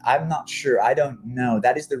deceived. I'm not sure. I don't know.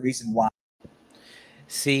 That is the reason why.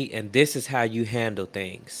 See, and this is how you handle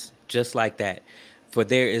things, just like that. For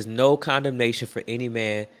there is no condemnation for any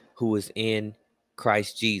man who is in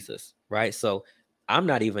Christ Jesus, right? So I'm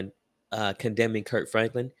not even condemning Kirk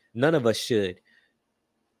Franklin. None of us should.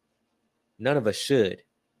 None of us should.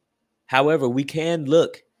 However, we can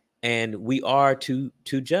look, and we are to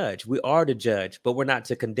judge. We are to judge, but we're not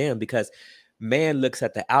to condemn, because man looks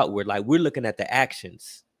at the outward. Like, we're looking at the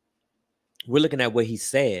actions. We're looking at what he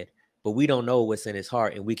said, but we don't know what's in his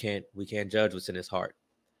heart, and we can't judge what's in his heart.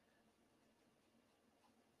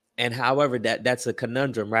 And however, that's a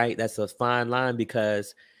conundrum, right? That's a fine line,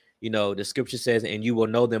 because, you know, the scripture says, and you will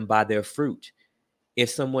know them by their fruit. If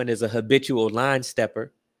someone is a habitual line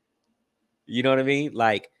stepper, you know what I mean?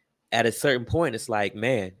 Like, at a certain point, it's like,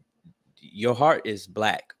 man, your heart is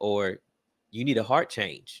black, or you need a heart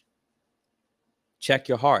change. Check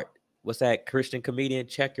your heart. What's that Christian comedian?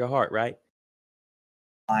 Check your heart, right?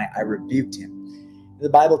 I rebuked him. The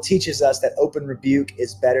Bible teaches us that open rebuke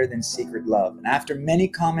is better than secret love. And after many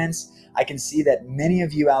comments, I can see that many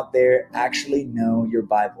of you out there actually know your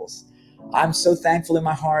Bibles. I'm so thankful in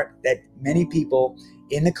my heart that many people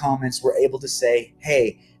in the comments were able to say,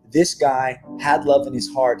 hey, this guy had love in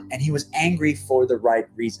his heart and he was angry for the right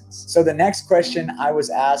reasons. So the next question I was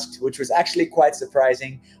asked, which was actually quite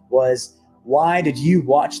surprising, was, why did you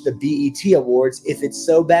watch the BET Awards if it's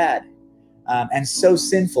so bad and so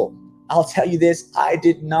sinful? I'll tell you this, I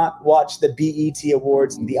did not watch the BET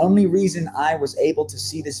Awards. The only reason I was able to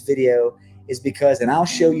see this video is because, and I'll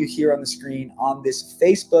show you here on the screen, on this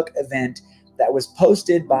Facebook event that was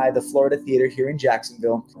posted by the Florida Theater here in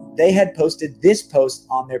Jacksonville, they had posted this post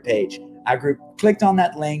on their page. Our group clicked on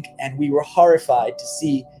that link, and we were horrified to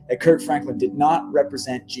see that Kirk Franklin did not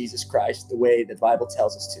represent Jesus Christ the way the Bible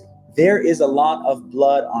tells us to. There is a lot of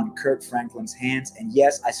blood on Kirk Franklin's hands, and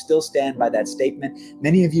yes, I still stand by that statement.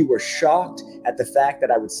 Many of you were shocked at the fact that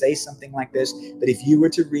I would say something like this, but if you were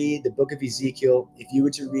to read the book of Ezekiel, if you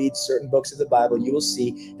were to read certain books of the Bible, you will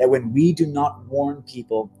see that when we do not warn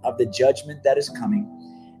people of the judgment that is coming,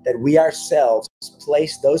 that we ourselves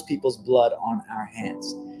place those people's blood on our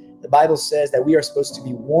hands. The Bible says that we are supposed to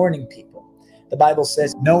be warning people. The Bible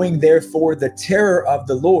says, knowing therefore the terror of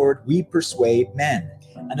the Lord, we persuade men.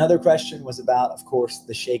 Another question was about, of course,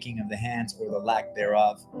 the shaking of the hands or the lack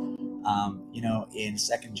thereof. In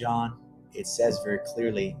 2 John, it says very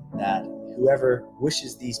clearly that whoever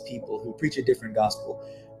wishes these people who preach a different gospel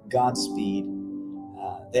Godspeed,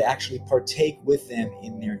 they actually partake with them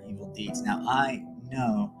in their evil deeds. Now, I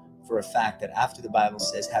know for a fact that after the Bible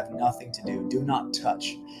says have nothing to do not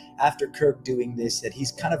touch, after Kirk doing this, that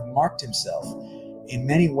he's kind of marked himself in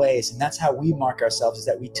many ways, and that's how we mark ourselves, is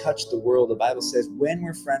that we touch the world. The Bible says when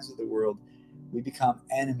we're friends with the world, we become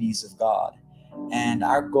enemies of God, and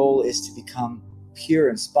our goal is to become pure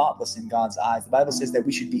and spotless in God's eyes. The Bible says that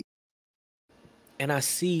we should be. And I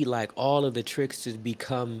see like all of the tricks to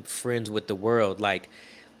become friends with the world. Like,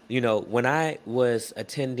 when I was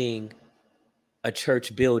attending a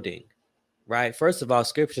church building, right? First of all,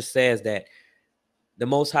 scripture says that the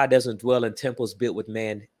Most High doesn't dwell in temples built with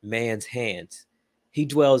man's hands. He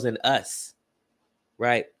dwells in us,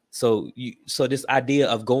 right? So this idea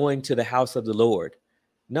of going to the house of the Lord,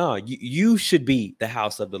 no, you should be the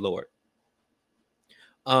house of the Lord.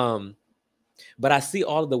 But I see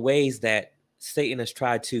all of the ways that Satan has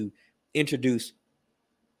tried to introduce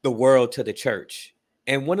the world to the church.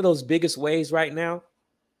 And one of those biggest ways right now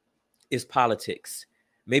is politics.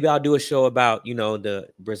 Maybe I'll do a show about, the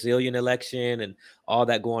Brazilian election and all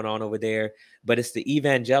that going on over there. But it's the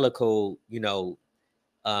evangelical,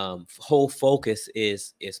 whole focus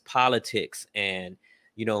is politics. And,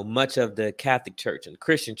 much of the Catholic Church and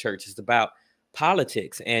Christian church is about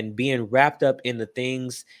politics and being wrapped up in the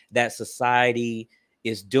things that society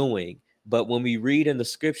is doing. But when we read in the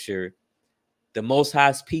scripture, the Most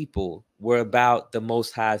High's people were about the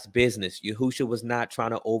Most High's business. Yahushua was not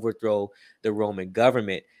trying to overthrow the Roman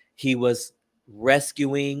government. He was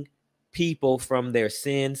rescuing people from their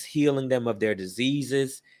sins, healing them of their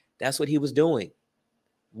diseases. That's what he was doing.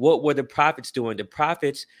 What were the prophets doing? The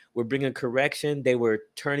prophets were bringing correction. They were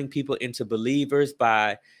turning people into believers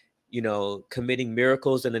by, committing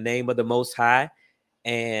miracles in the name of the Most High,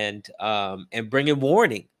 and bringing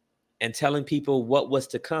warning and telling people what was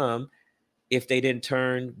to come if they didn't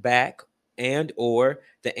turn back, and or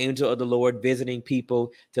the angel of the Lord visiting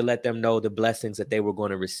people to let them know the blessings that they were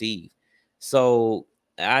going to receive. So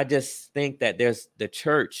I just think that there's the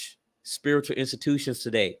church, spiritual institutions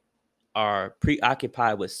today are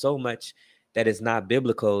preoccupied with so much that is not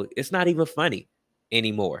biblical. It's not even funny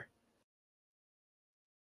anymore.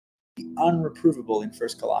 Unreprovable in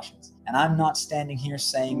First Colossians. And I'm not standing here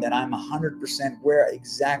saying that I'm 100% where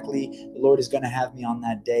exactly the Lord is going to have me on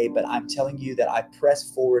that day, but I'm telling you that I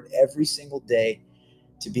press forward every single day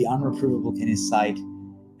to be unreprovable in his sight.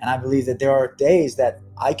 And I believe that there are days that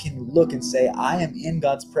I can look and say, I am in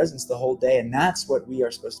God's presence the whole day. And that's what we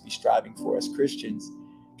are supposed to be striving for as Christians.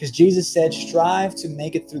 Because Jesus said, strive to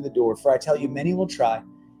make it through the door. For I tell you, many will try,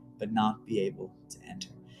 but not be able to enter.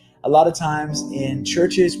 A lot of times in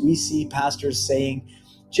churches, we see pastors saying,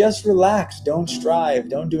 just relax, don't strive,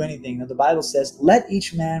 don't do anything. Now, the Bible says, let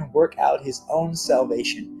each man work out his own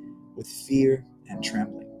salvation with fear and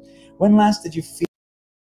trembling. When last did you feel?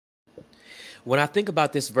 When I think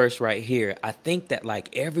about this verse right here, I think that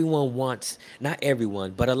like everyone wants, not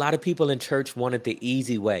everyone, but a lot of people in church wanted the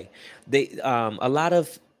easy way. A lot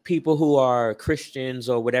of people who are Christians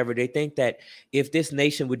or whatever, they think that if this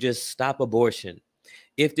nation would just stop abortion,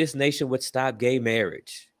 if this nation would stop gay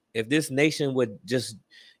marriage, if this nation would just,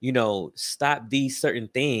 stop these certain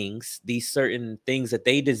things that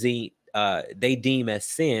they deem as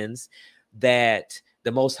sins, that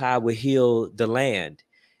the Most High would heal the land,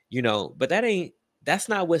 but that's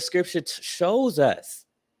not what scripture shows us.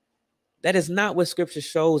 That is not what scripture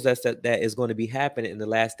shows us that is going to be happening in the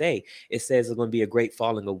last day. It says there's going to be a great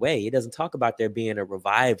falling away. It doesn't talk about there being a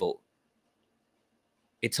revival.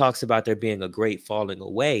 It talks about there being a great falling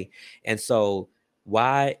away. And so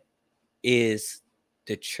why is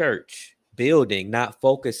the church building not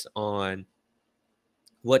focused on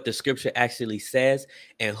what the scripture actually says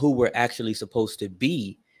and who we're actually supposed to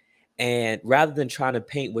be? And rather than trying to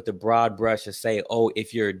paint with a broad brush and say, oh,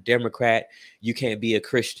 if you're a Democrat, you can't be a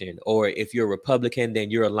Christian, or if you're a Republican, then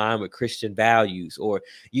you're aligned with Christian values, or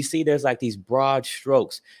you see there's like these broad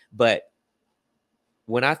strokes. But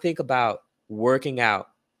when I think about working out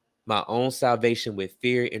my own salvation with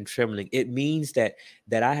fear and trembling. It means that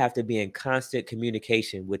I have to be in constant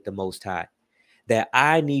communication with the Most High, that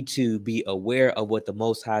I need to be aware of what the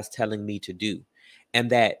Most High is telling me to do, and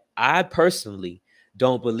that I personally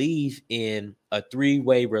don't believe in a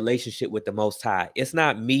three-way relationship with the Most High. It's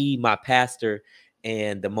not me, my pastor,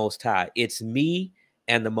 and the Most High. It's me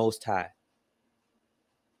and the Most High.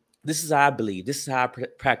 This is how I believe. This is how I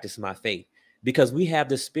practice my faith, because we have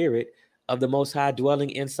the Spirit of the Most High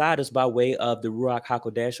dwelling inside us by way of the Ruach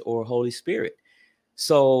HaKodesh, or Holy Spirit.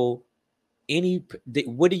 So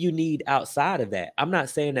what do you need outside of that? I'm not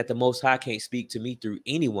saying that the Most High can't speak to me through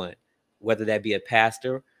anyone, whether that be a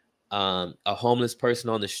pastor, a homeless person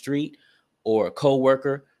on the street, or a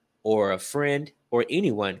coworker, or a friend, or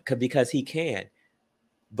anyone, because he can.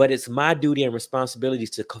 But it's my duty and responsibility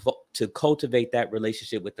to cultivate that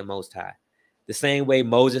relationship with the Most High. The same way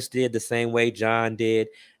Moses did, the same way John did,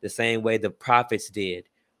 the same way the prophets did,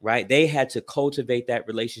 right? They had to cultivate that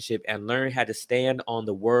relationship and learn how to stand on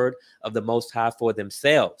the word of the Most High for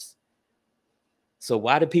themselves. So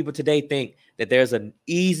why do people today think that there's an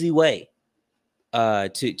easy way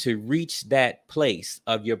to reach that place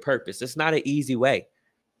of your purpose? It's not an easy way.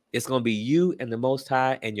 It's going to be you and the Most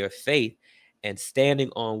High and your faith, and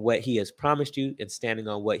standing on what he has promised you, and standing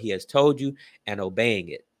on what he has told you, and obeying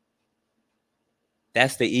it.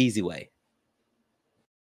 That's the easy way.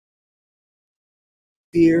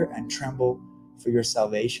 Fear and tremble for your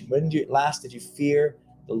salvation. When last did you fear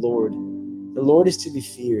the Lord? The Lord is to be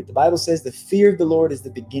feared. The Bible says the fear of the Lord is the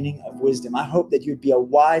beginning of wisdom. I hope that you'd be a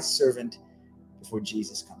wise servant before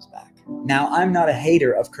Jesus comes back. Now, I'm not a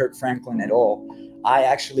hater of Kirk Franklin at all. I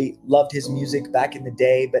actually loved his music back in the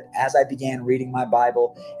day, but as I began reading my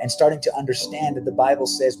Bible and starting to understand that the Bible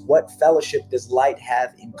says, what fellowship does light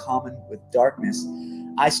have in common with darkness?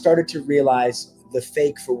 I started to realize the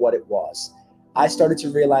fake for what it was. I started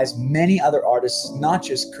to realize many other artists, not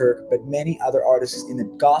just Kirk, but many other artists in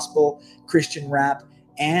the gospel, Christian rap,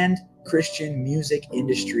 and Christian music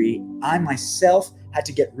industry. I myself had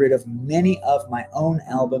to get rid of many of my own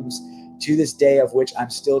albums, to this day of which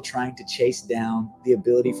I'm still trying to chase down the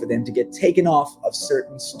ability for them to get taken off of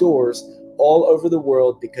certain stores all over the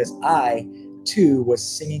world, because I, too, was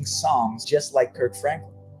singing songs just like Kirk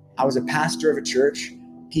Franklin. I was a pastor of a church.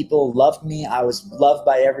 People loved me. I was loved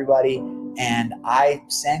by everybody. And I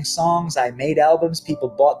sang songs. I made albums. People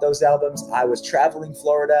bought those albums. I was traveling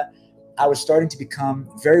Florida. I was starting to become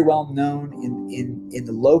very well known in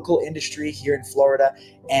the local industry here in Florida,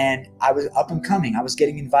 and I was up and coming. I was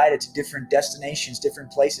getting invited to different destinations,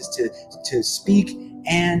 different places to speak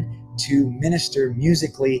and to minister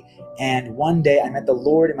musically. And one day I met the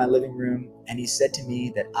Lord in my living room, and he said to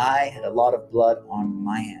me that I had a lot of blood on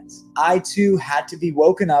my hands. I too had to be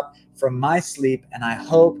woken up from my sleep, and I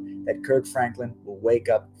hope that Kirk Franklin will wake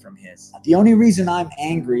up from his. The only reason I'm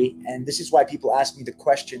angry, and this is why people ask me the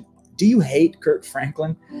question, do you hate Kirk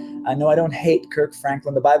Franklin? No, I don't hate Kirk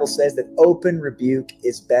Franklin. The Bible says that open rebuke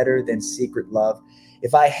is better than secret love.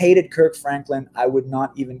 If I hated Kirk Franklin, I would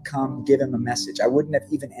not even come give him a message. I wouldn't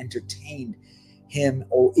have even entertained him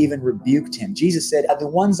or even rebuked him. Jesus said, the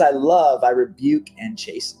ones I love, I rebuke and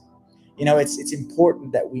chasten. You know, it's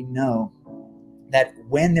important that we know that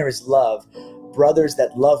when there is love, brothers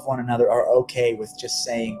that love one another are okay with just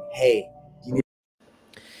saying, hey, you need.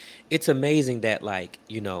 It's amazing that, like,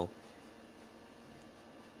 you know,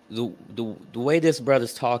 the way this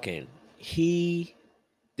brother's talking,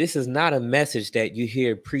 this is not a message that you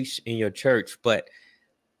hear preached in your church, but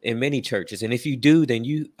in many churches. And if you do, then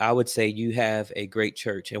I would say you have a great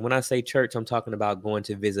church. And when I say church, I'm talking about going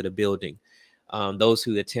to visit a building, those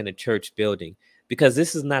who attend a church building, because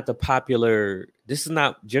this is not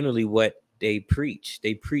generally what they preach.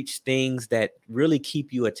 They preach things that really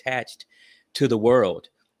keep you attached to the world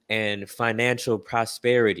and financial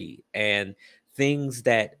prosperity and things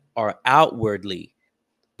that are outwardly,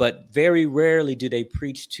 but very rarely do they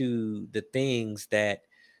preach to the things that,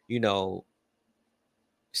 you know,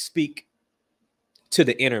 speak to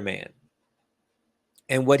the inner man.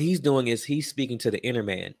 And what he's doing is he's speaking to the inner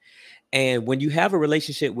man. And when you have a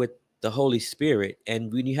relationship with the Holy Spirit,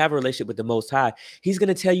 and when you have a relationship with the Most High, he's going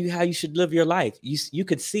to tell you how you should live your life. You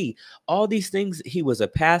could see all these things. He was a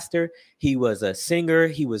pastor. He was a singer.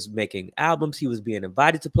 He was making albums. He was being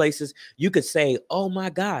invited to places. You could say, oh my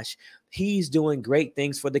gosh, he's doing great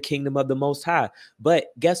things for the kingdom of the Most High. But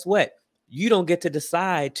guess what? You don't get to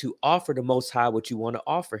decide to offer the Most High what you want to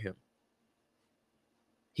offer him.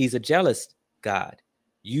 He's a jealous God.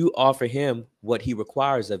 You offer him what he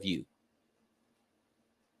requires of you.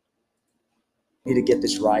 You need to get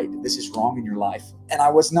this right. This is wrong in your life. And I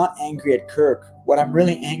was not angry at Kirk. What I'm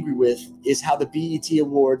really angry with is how the BET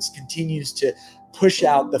Awards continues to push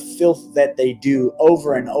out the filth that they do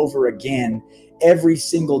over and over again, every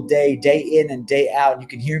single day, day in and day out. You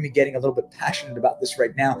can hear me getting a little bit passionate about this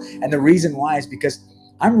right now. And the reason why is because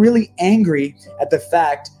I'm really angry at the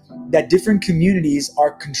fact that different communities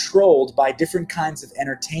are controlled by different kinds of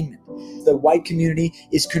entertainment. The white community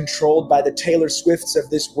is controlled by the Taylor Swifts of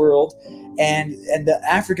this world, and the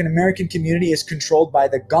African American community is controlled by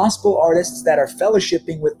the gospel artists that are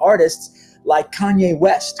fellowshipping with artists like Kanye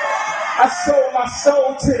West. I sold my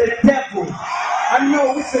soul to the devil. I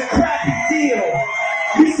know it's a crappy deal.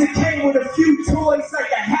 Lisa came with a few toys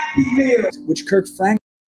like a Happy Meal. Which Kirk Franklin.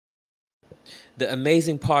 The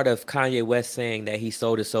amazing part of Kanye West saying that he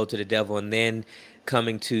sold his soul to the devil and then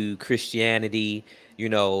coming to Christianity, you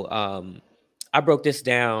know, I broke this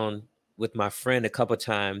down with my friend a couple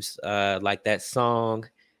times, like that song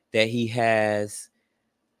that he has.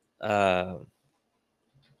 I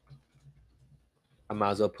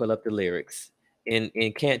might as well pull up the lyrics. And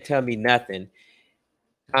Can't Tell Me Nothing.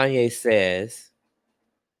 Kanye says,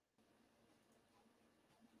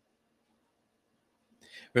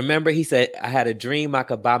 remember, he said, I had a dream I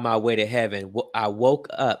could buy my way to heaven. I woke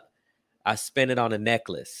up, I spent it on a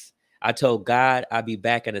necklace. I told God I'd be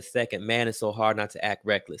back in a second. Man, it's so hard not to act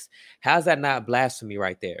reckless. How's that not blasphemy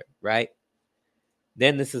right there, right?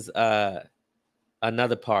 Then this is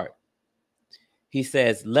another part. He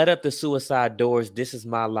says, let up the suicide doors. This is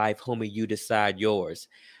my life, homie, you decide yours.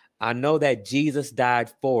 I know that Jesus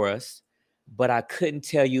died for us, but I couldn't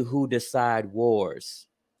tell you who decide wars.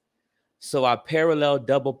 So I parallel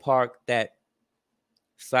double park that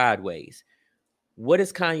sideways. What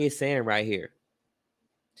is Kanye saying right here?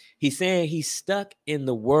 He's saying he's stuck in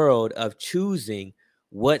the world of choosing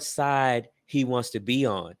what side he wants to be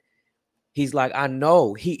on. He's like, I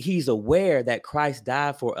know he's aware that Christ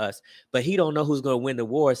died for us, but he don't know who's going to win the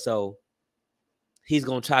war. So he's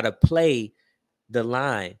going to try to play the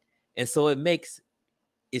line. And so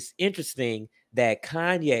it's interesting that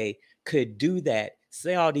Kanye could do that,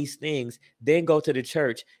 say all these things, then go to the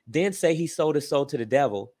church, then say he sold his soul to the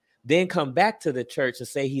devil, then come back to the church and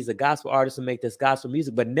say he's a gospel artist and make this gospel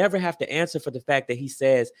music, but never have to answer for the fact that he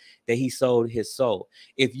says that he sold his soul.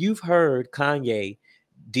 If you've heard Kanye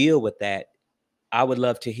deal with that, I would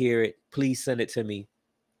love to hear it. Please send it to me.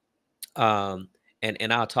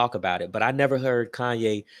 And I'll talk about it. But I never heard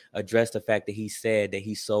Kanye address the fact that he said that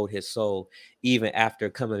he sold his soul even after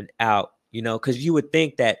coming out, you know, because you would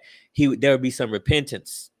think that there would be some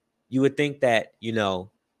repentance. You would think that, you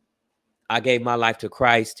know, I gave my life to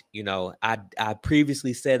Christ. You know, I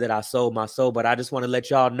previously said that I sold my soul, but I just want to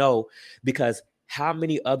let y'all know, because how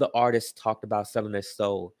many other artists talked about selling their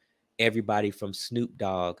soul? Everybody from Snoop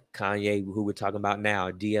Dogg, Kanye, who we're talking about now,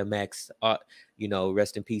 DMX, you know,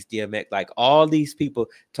 rest in peace, DMX. Like all these people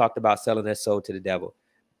talked about selling their soul to the devil.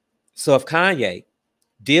 So if Kanye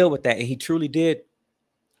deal with that and he truly did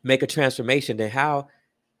make a transformation, then how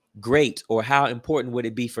great or how important would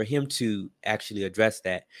it be for him to actually address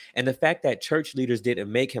that? And the fact that church leaders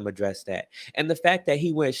didn't make him address that, and the fact that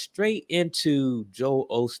he went straight into Joel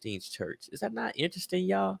Osteen's church, is that not interesting,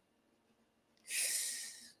 y'all?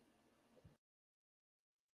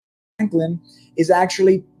 Franklin is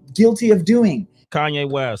actually guilty of doing. Kanye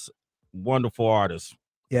West, wonderful artist.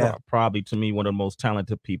 Yeah. Probably to me one of the most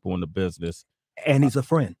talented people in the business. And he's a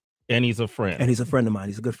friend. And he's a friend. And he's a friend of mine.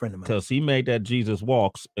 He's a good friend of mine. Because he made that Jesus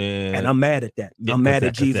Walks. And I'm mad at that. I'm mad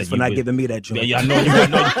at Jesus for not giving me that joint. Yeah, I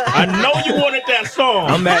know you wanted that song.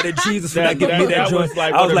 I'm mad at Jesus for not giving me that joint.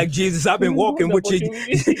 I was like, Jesus, I've been walking with you.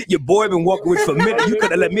 Your boy been walking with you for a minute. You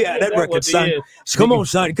could have let me out that record, son. Come on,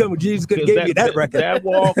 son. Come on, Jesus could have gave me that record. That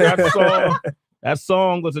walk, that song. That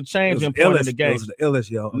song was a changing point in the game. It was the illest,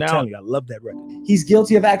 yo. I'm telling you, I love that record. He's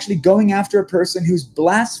guilty of actually going after a person who's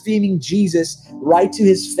blaspheming Jesus right to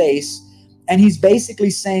his face. And he's basically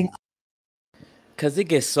saying, because it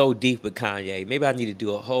gets so deep with Kanye. Maybe I need to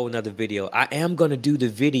do a whole nother video. I am going to do the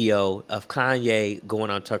video of Kanye going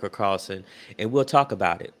on Tucker Carlson, and we'll talk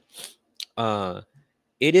about it.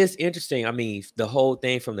 It is interesting. I mean, the whole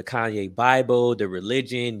thing from the Kanye Bible, the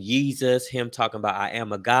religion, Jesus, him talking about I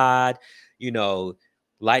am a God, you know,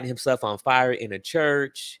 lighting himself on fire in a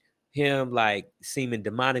church, him like seeming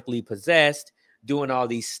demonically possessed, doing all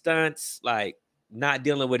these stunts, like not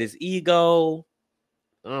dealing with his ego.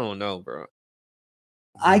 I don't know, bro.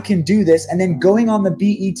 I can do this, and then going on the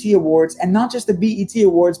BET Awards, and not just the BET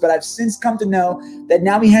Awards, but I've since come to know that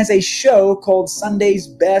now he has a show called Sunday's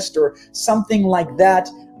Best or something like that.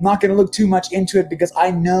 I'm not going to look too much into it because I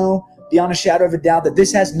know beyond a shadow of a doubt that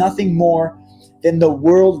this has nothing more than the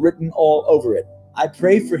world written all over it. I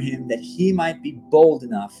pray for him that he might be bold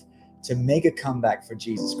enough to make a comeback for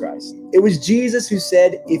Jesus Christ. It was Jesus who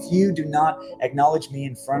said, if you do not acknowledge me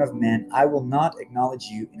in front of men, I will not acknowledge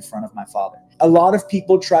you in front of my Father. A lot of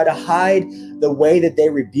people try to hide the way that they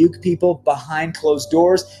rebuke people behind closed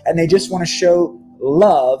doors, and they just want to show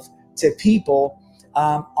love to people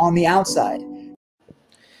on the outside.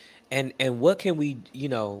 And what can we,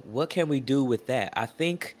 what can we do with that? I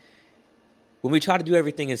think when we try to do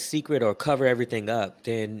everything in secret or cover everything up,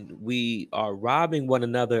 then we are robbing one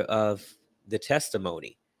another of the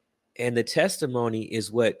testimony. And the testimony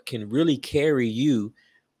is what can really carry you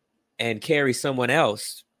and carry someone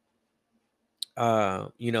else,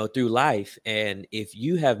 through life. And if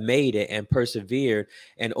you have made it and persevered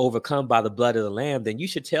and overcome by the blood of the Lamb, then you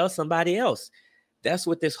should tell somebody else. That's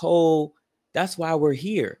what that's why we're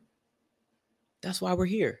here. That's why we're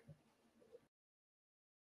here.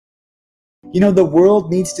 The world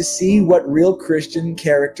needs to see what real Christian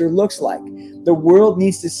character looks like. The world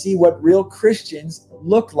needs to see what real Christians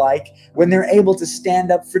look like when they're able to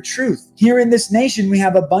stand up for truth. Here in this nation, we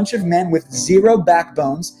have a bunch of men with zero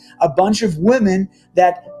backbones, a bunch of women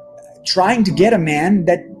that trying to get a man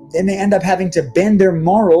that then they end up having to bend their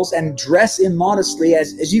morals and dress immodestly.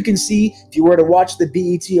 As you can see, if you were to watch the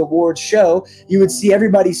BET Awards show, you would see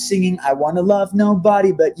everybody singing, I want to love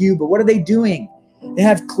nobody but you. But what are they doing? They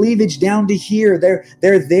have cleavage down to here. They're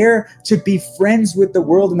there to be friends with the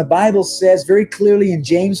world. And the Bible says very clearly in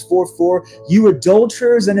James 4:4, you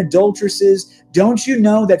adulterers and adulteresses, don't you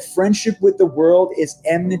know that friendship with the world is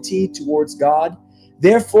enmity towards God?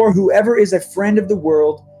 Therefore, whoever is a friend of the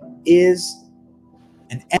world is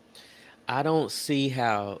an enemy. I don't see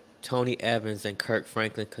how Tony Evans and Kirk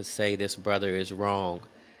Franklin could say this brother is wrong.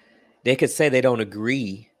 They could say they don't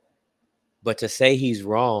agree, but to say he's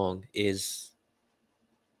wrong is...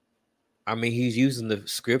 he's using the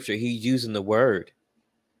scripture. He's using the word.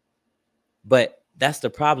 But that's the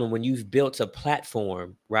problem when you've built a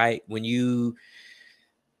platform, right?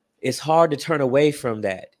 It's hard to turn away from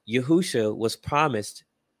that. Yahusha was promised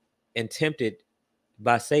and tempted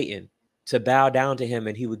by Satan to bow down to him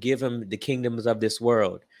and he would give him the kingdoms of this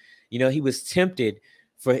world. He was tempted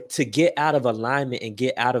to get out of alignment and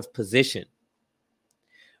get out of position.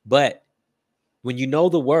 But when you know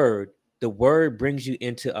the word brings you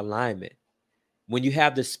into alignment. When you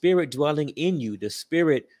have the Spirit dwelling in you, the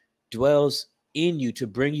Spirit dwells in you to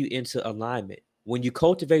bring you into alignment. When you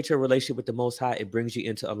cultivate your relationship with the Most High, it brings you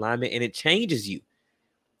into alignment and it changes you.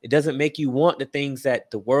 It doesn't make you want the things that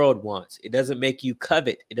the world wants. It doesn't make you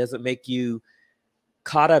covet. It doesn't make you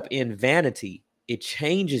caught up in vanity. It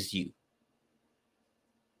changes you.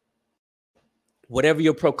 Whatever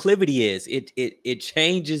your proclivity is, it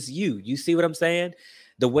changes you. You see what I'm saying?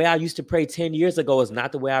 The way I used to pray 10 years ago is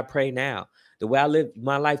not the way I pray now. The way I lived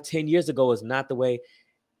my life 10 years ago is not the way,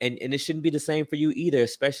 and it shouldn't be the same for you either,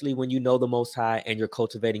 especially when you know the Most High and you're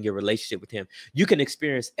cultivating your relationship with him. You can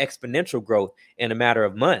experience exponential growth in a matter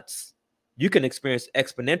of months. You can experience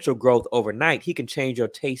exponential growth overnight. He can change your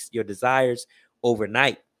taste, your desires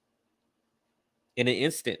overnight in an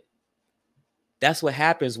instant. That's what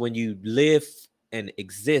happens when you live and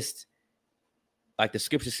exist. Like the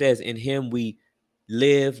scripture says, in him we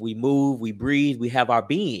live, we move, we breathe, we have our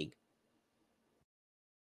being.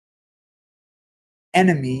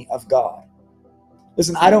 Enemy of God.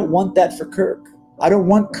 Listen, I don't want that for Kirk. I don't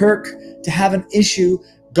want Kirk to have an issue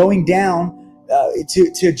going down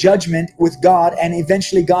to judgment with God and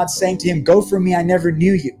eventually God saying to him, go from me, I never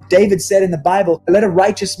knew you. David said in the Bible, let a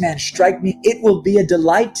righteous man strike me. It will be a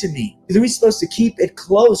delight to me. We're supposed to keep it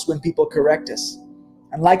close when people correct us.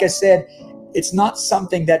 And like I said, it's not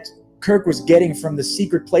something that Kirk was getting from the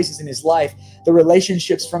secret places in his life, the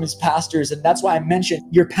relationships from his pastors. And that's why I mentioned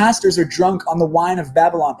your pastors are drunk on the wine of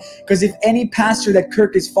Babylon. Because if any pastor that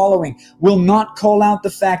Kirk is following will not call out the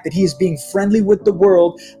fact that he is being friendly with the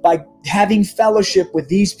world by having fellowship with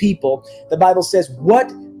these people, the Bible says,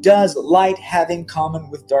 what does light have in common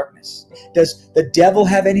with darkness? Does the devil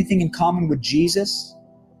have anything in common with Jesus?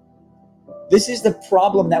 This is the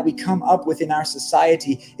problem that we come up with in our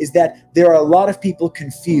society, is that there are a lot of people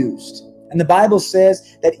confused. And the Bible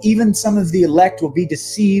says that even some of the elect will be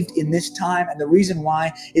deceived in this time. And the reason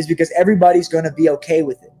why is because everybody's going to be okay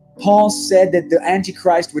with it. Paul said that the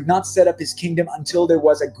Antichrist would not set up his kingdom until there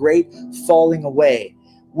was a great falling away.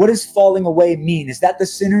 What does falling away mean? Is that the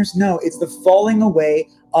sinners? No, it's the falling away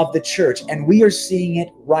of the church. And we are seeing it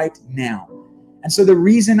right now. And so the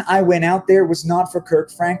reason I went out there was not for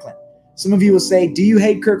Kirk Franklin. Some of you will say, do you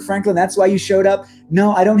hate Kirk Franklin? That's why you showed up?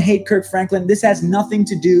 No, I don't hate Kirk Franklin. This has nothing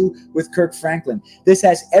to do with Kirk Franklin. This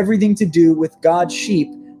has everything to do with God's sheep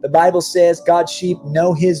The Bible says God's sheep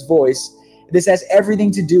know his voice. This has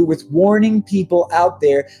everything to do with warning people out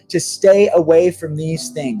there to stay away from these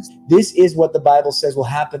things. This is what the Bible says will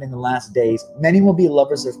happen in the last days. Many will be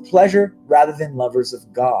lovers of pleasure rather than lovers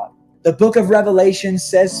of God. The book of Revelation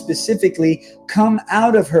says specifically, come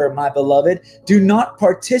out of her, my beloved. Do not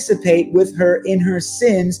participate with her in her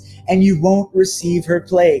sins, and you won't receive her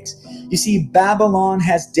plagues. You see, Babylon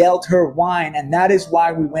has dealt her wine, and that is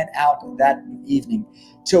why we went out that evening,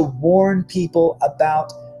 to warn people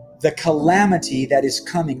about the calamity that is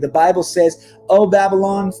coming. The Bible says, "O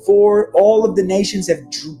Babylon, for all of the nations have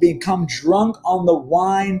become drunk on the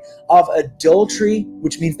wine of adultery,"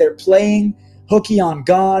 which means they're playing hooky on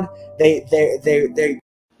God. And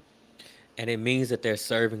it means that they're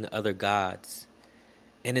serving other gods.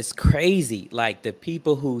 And it's crazy. Like, the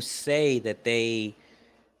people who say that they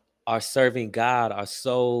are serving God are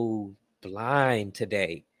so blind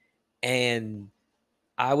today. And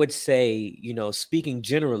I would say, you know, speaking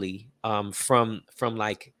generally, from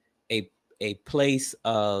like a place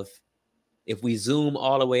of, if we zoom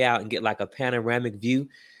all the way out and get like a panoramic view,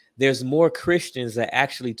 there's more Christians that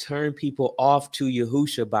actually turn people off to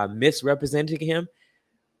Yahusha by misrepresenting him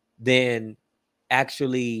than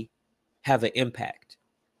actually have an impact.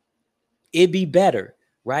 It'd be better,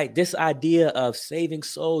 right? This idea of saving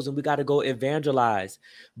souls and we got to go evangelize,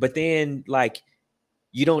 but then like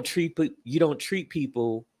you don't treat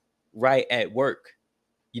people right at work.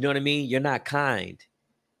 You know what I mean? You're not kind.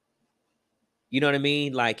 You know what I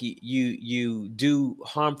mean? Like you do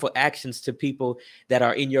harmful actions to people that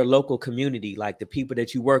are in your local community, like the people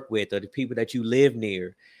that you work with or the people that you live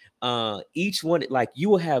near. Each one, like, you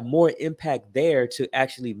will have more impact there to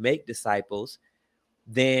actually make disciples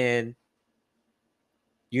than,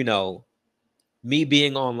 you know, me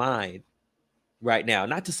being online right now.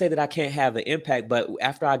 Not to say that I can't have an impact, but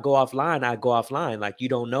after I go offline, I go offline. Like, you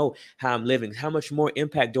don't know how I'm living. How much more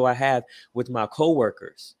impact do I have with my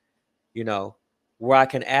coworkers, you know, where I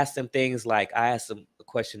can ask them things like, I asked them a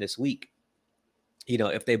question this week, you know,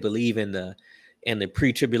 if they believe in the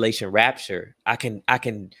pre-tribulation rapture. I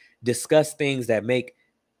can discuss things that make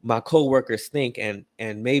my coworkers think and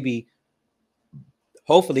maybe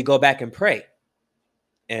hopefully go back and pray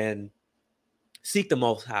and seek the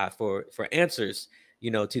Most High for answers,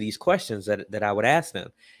 you know, to these questions that I would ask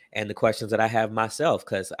them, and the questions that I have myself,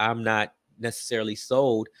 because I'm not necessarily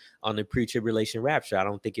sold on the pre-tribulation rapture. I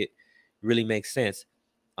don't think it really makes sense.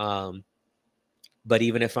 But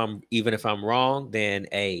even if I'm wrong, then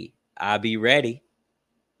I'll be ready.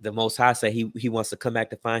 The Most High said he wants to come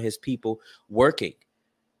back to find his people working.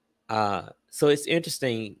 So it's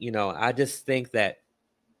interesting, you know. I just think that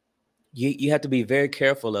you have to be very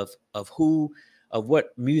careful of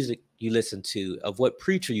what music you listen to, of what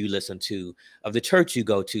preacher you listen to, of the church you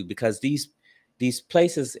go to, because these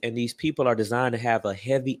places and these people are designed to have a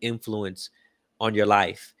heavy influence on your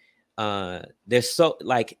life. They're so,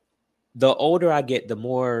 like, the older I get, the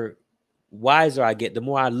more wiser I get, the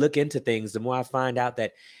more I look into things, the more I find out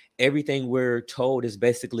that everything we're told is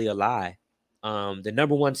basically a lie. The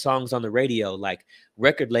number one songs on the radio, like,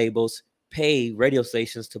 record labels pay radio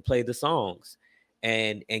stations to play the songs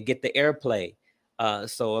and get the airplay.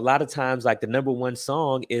 So a lot of times, like, the number one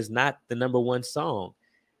song is not the number one song.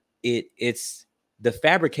 It's the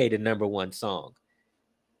fabricated number one song.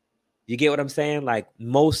 You get what I'm saying? Like,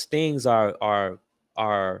 most things are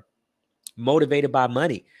motivated by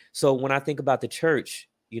money. So when I think about the church,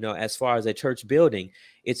 you know, as far as a church building,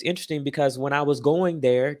 it's interesting because when I was going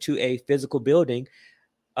there to a physical building,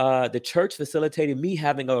 the church facilitated me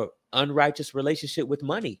having a unrighteous relationship with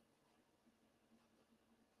money.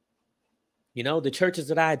 You know, the churches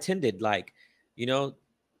that I attended, like, you know,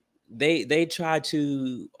 they tried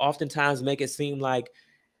to oftentimes make it seem like,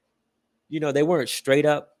 you know, they weren't straight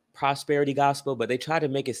up prosperity gospel, but they tried to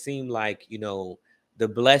make it seem like, you know, the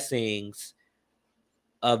blessings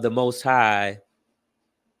of the Most High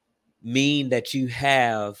mean that you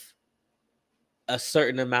have a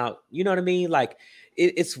certain amount, you know what I mean? Like,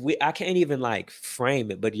 it's I can't even like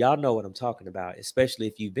frame it, but y'all know what I'm talking about, especially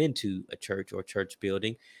if you've been to a church or church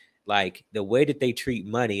building. Like, the way that they treat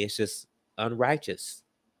money is just unrighteous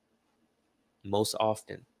most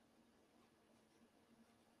often.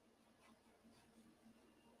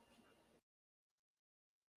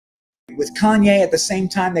 With Kanye, at the same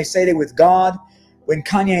time, they say they're with God. When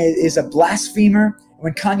Kanye is a blasphemer,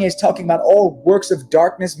 when Kanye is talking about all works of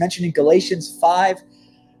darkness mentioned in Galatians 5,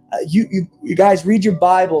 you guys read your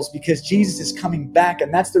Bibles, because Jesus is coming back.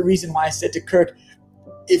 And that's the reason why I said to Kirk,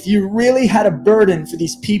 If you really had a burden for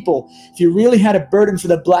these people, if you really had a burden for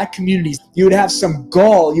the black communities, you would have some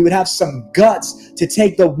gall, you would have some guts to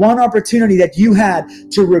take the one opportunity that you had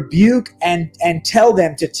to rebuke and tell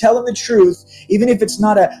them the truth, even if it's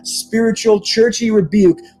not a spiritual, churchy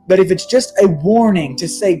rebuke, but if it's just a warning to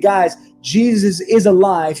say, guys, Jesus is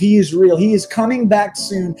alive, he is real, he is coming back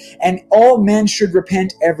soon, and all men should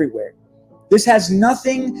repent everywhere. This has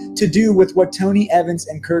nothing to do with what Tony Evans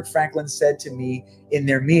and Kirk Franklin said to me in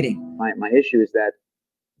their meeting. My issue is that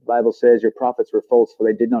the Bible says your prophets were false, for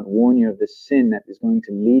they did not warn you of the sin that is going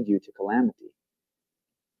to lead you to calamity.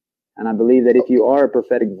 And I believe that if you are a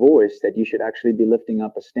prophetic voice, that you should actually be lifting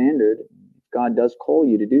up a standard. If God does call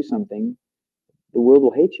you to do something, the world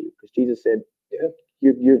will hate you, because Jesus said,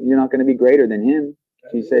 you're not going to be greater than him.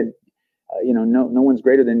 He said, no one's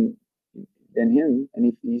greater than him.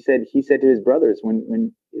 And he said to his brothers,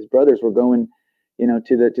 when his brothers were going, to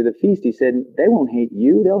the feast, he said, they won't hate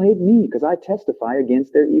you, they'll hate me, because I testify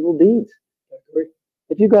against their evil deeds.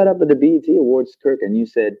 If you got up at the BET Awards, Kirk, and you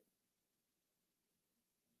said,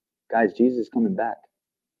 guys, Jesus is coming back,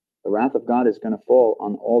 the wrath of God is going to fall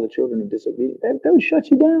on all the children of disobedience, that would shut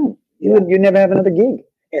you down. You'd never have another gig.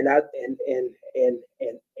 And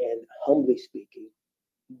humbly speaking,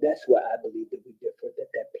 that's why I believe that we differ,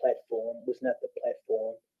 that platform was not the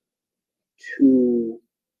platform to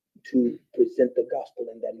present the gospel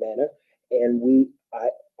in that manner. And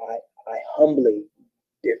I humbly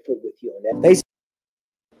differ with you on that.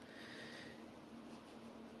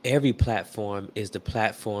 Every platform is the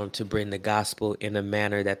platform to bring the gospel in a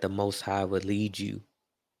manner that the Most High would lead you.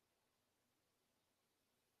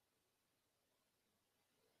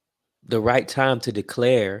 The right time to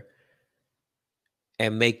declare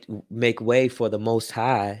and make way for the Most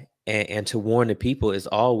High and to warn the people is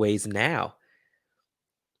always now.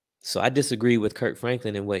 So I disagree with Kirk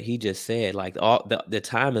Franklin and what he just said. Like the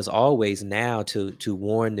time is always now to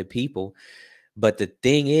warn the people. But the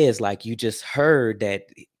thing is, like you just heard, that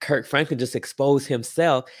Kirk Franklin just exposed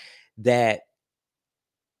himself, that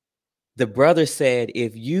the brother said,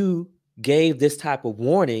 if you gave this type of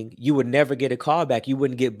warning, you would never get a call back. You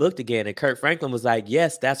wouldn't get booked again. And Kirk Franklin was like,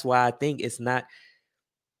 yes, that's why I think it's not.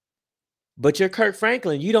 But you're Kirk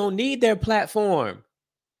Franklin. You don't need their platform.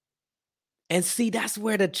 And see, that's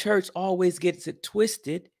where the church always gets it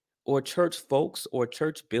twisted, or church folks or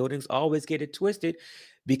church buildings always get it twisted,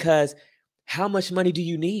 because how much money do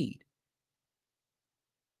you need?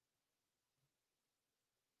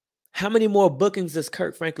 How many more bookings does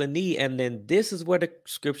Kirk Franklin need? And then this is where the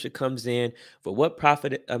scripture comes in. For what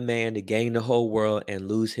profit a man to gain the whole world and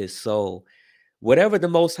lose his soul? Whatever the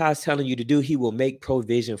Most High is telling you to do, he will make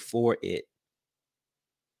provision for it.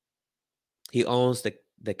 He owns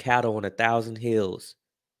the cattle on 1,000 hills.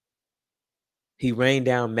 He rained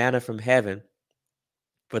down manna from heaven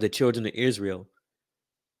for the children of Israel.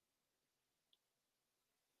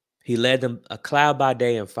 He led them a cloud by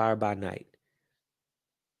day and fire by night.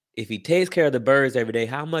 If he takes care of the birds every day,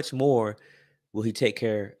 how much more will he take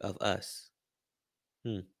care of us?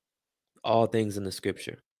 All things in the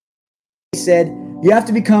scripture. He said, you have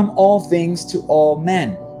to become all things to all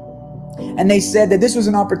men. And they said that this was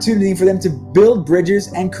an opportunity for them to build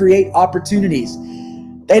bridges and create opportunities.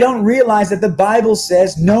 They don't realize that the Bible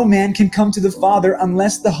says no man can come to the Father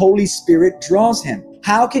unless the Holy Spirit draws him.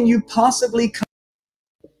 How can you possibly come?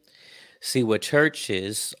 See, what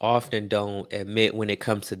churches often don't admit when it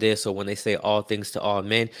comes to this, or when they say all things to all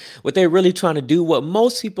men, what they're really trying to do, what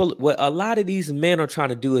a lot of these men are trying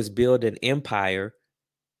to do, is build an empire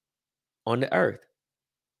on the earth.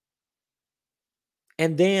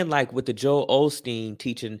 And then, like with the Joel Osteen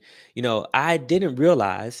teaching, I didn't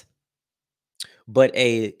realize, but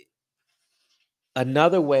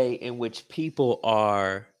another way in which people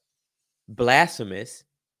are blasphemous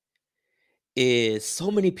is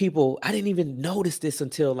so many people. I didn't even notice this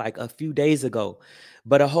until like a few days ago,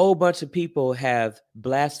 but a whole bunch of people have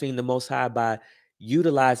blasphemed the Most High by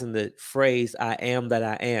utilizing the phrase "I am that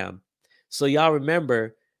I am." So y'all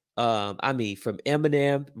remember, from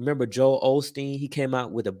Eminem, remember Joel Osteen? He came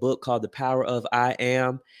out with a book called The Power of I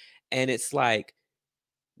Am. And it's like,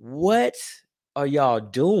 what are y'all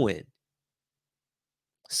doing?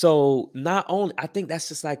 So not only, I think that's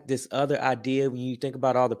just like this other idea when you think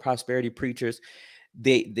about all the prosperity preachers,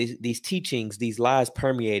 these teachings, these lies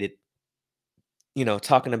permeated,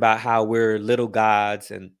 talking about how we're little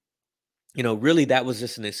gods. And, really that was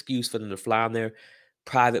just an excuse for them to fly on their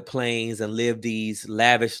private planes and live these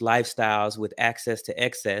lavish lifestyles with access to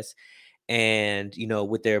excess, and,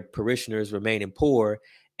 with their parishioners remaining poor.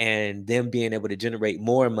 and them being able to generate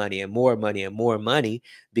more money and more money and more money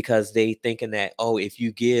because they thinking that, oh, if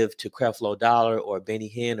you give to Creflo Dollar or Benny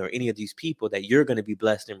Hinn or any of these people, that you're going to be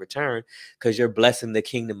blessed in return because you're blessing the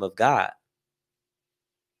kingdom of God.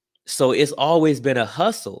 So it's always been a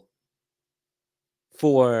hustle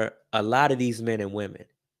for a lot of these men and women.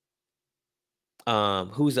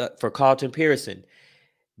 Who's up for Carlton Pearson?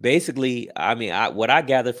 Basically, I mean, what I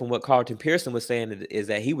gathered from what Carlton Pearson was saying is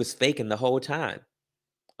that he was faking the whole time.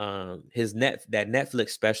 That Netflix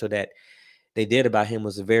special that they did about him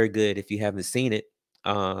was very good if you haven't seen it.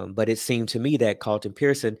 But it seemed to me that Carlton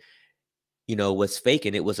Pearson, you know, was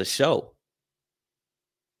faking. It was a show.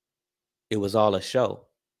 It was all a show.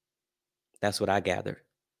 That's what I gathered.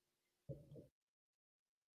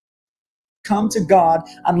 Come to God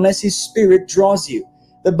unless His Spirit draws you.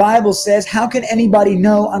 The Bible says, how can anybody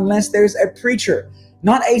know unless there's a preacher?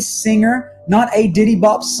 Not a singer, not a Diddy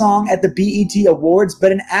Bop song at the BET Awards,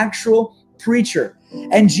 but an actual preacher.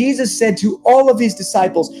 And Jesus said to all of His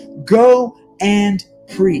disciples, go and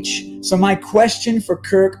preach. So my question for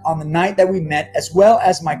Kirk on the night that we met, as well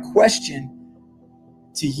as my question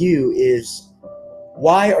to you, is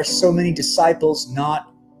why are so many disciples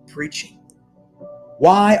not preaching?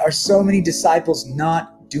 Why are so many disciples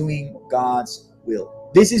not doing God's will?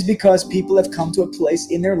 This is because people have come to a place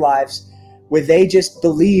in their lives where they just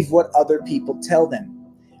believe what other people tell them.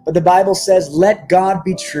 But the Bible says, let God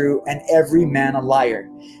be true and every man a liar.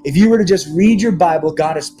 If you were to just read your Bible,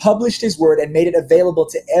 God has published His word and made it available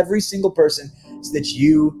to every single person so that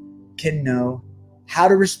you can know how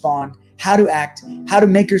to respond, how to act, how to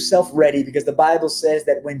make yourself ready. Because the Bible says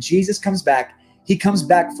that when Jesus comes back, He comes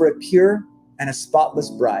back for a pure and a spotless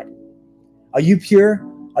bride. Are you pure?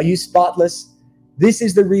 Are you spotless? This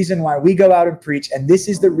is the reason why we go out and preach, and this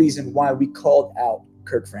is the reason why we called out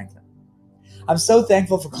Kirk Franklin. I'm so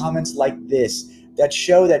thankful for comments like this that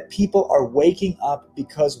show that people are waking up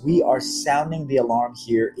because we are sounding the alarm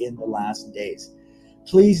here in the last days.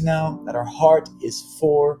 Please know that our heart is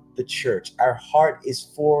for the church. Our heart is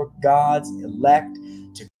for God's elect.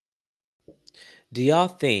 Do y'all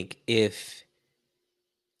think if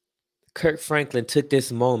Kirk Franklin took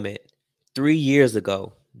this moment 3 years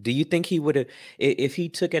ago, do you think he would have, if he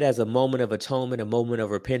took it as a moment of atonement, a moment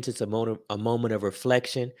of repentance, a moment of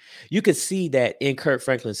reflection? You could see that in Kirk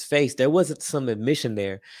Franklin's face, there wasn't some admission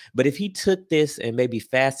there. But if he took this and maybe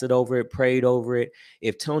fasted over it, prayed over it,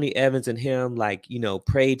 if Tony Evans and him, like, you know,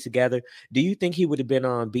 prayed together, do you think he would have been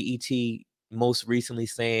on BET most recently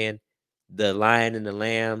saying the lion and the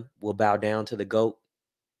lamb will bow down to the goat?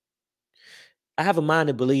 I have a mind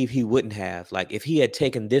to believe he wouldn't have. Like, if he had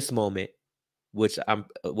taken this moment, which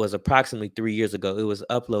was approximately 3 years ago, it was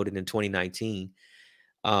uploaded in 2019.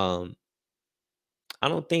 I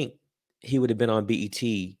don't think he would have been on BET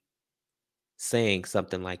saying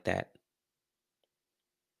something like that,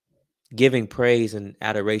 giving praise and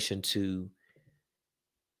adoration to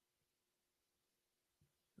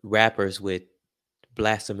rappers with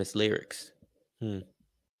blasphemous lyrics.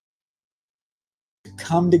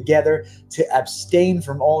 Come together to abstain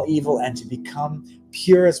from all evil and to become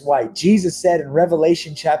pure as white. Jesus said in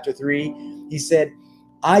Revelation chapter 3, He said,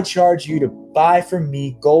 I charge you to buy from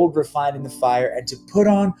me gold refined in the fire and to put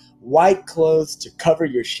on white clothes to cover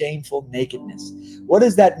your shameful nakedness. What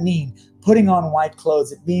does that mean? Putting on white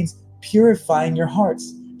clothes. It means purifying your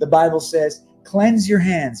hearts. The Bible says, cleanse your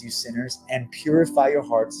hands, you sinners, and purify your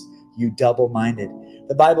hearts, you double-minded.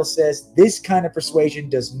 The Bible says this kind of persuasion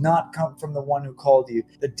does not come from the one who called you.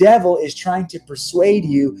 The devil is trying to persuade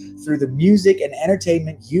you through the music and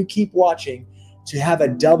entertainment you keep watching to have a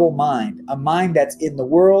double mind, a mind that's in the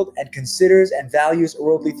world and considers and values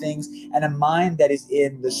worldly things, and a mind that is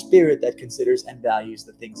in the spirit that considers and values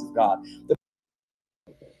the things of God.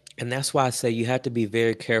 And that's why I say you have to be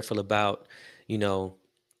very careful about, you know,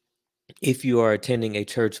 if you are attending a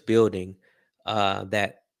church building,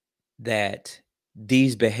 that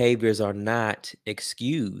these behaviors are not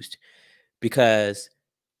excused, because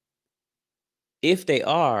if they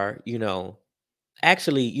are, you know,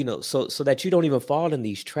 actually, you know, so that you don't even fall in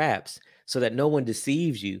these traps, so that no one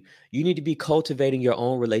deceives you, you need to be cultivating your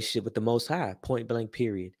own relationship with the Most High, point blank,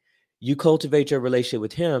 period. You cultivate your relationship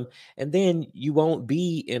with Him, and then you won't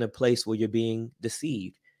be in a place where you're being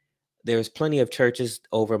deceived. There's plenty of churches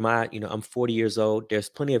over my, you know, I'm 40 years old. There's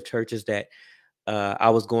plenty of churches that I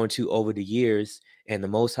was going to over the years, and the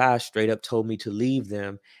Most High straight up told me to leave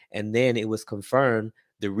them. And then it was confirmed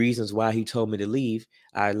the reasons why He told me to leave.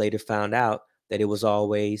 I later found out that it was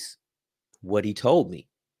always what He told me.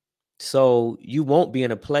 So you won't be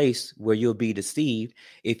in a place where you'll be deceived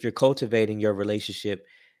if you're cultivating your relationship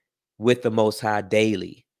with the Most High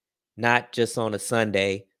daily, not just on a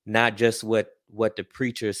Sunday not just what the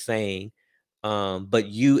preacher is saying, but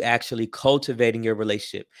you actually cultivating your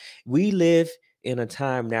relationship. We live in a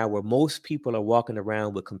time now where most people are walking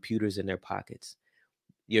around with computers in their pockets.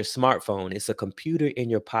 Your smartphone, it's a computer in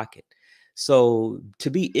your pocket. So to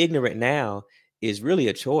be ignorant now is really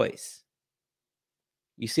a choice.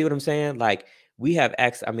 You see what I'm saying? Like, we have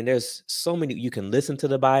access. I mean, there's so many, you can listen to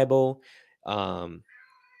the Bible.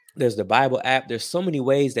 There's the Bible app. There's so many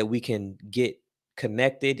ways that we can get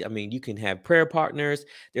connected. I mean, you can have prayer partners.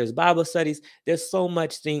 There's Bible studies. There's so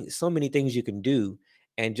many things you can do,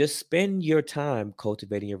 and just spend your time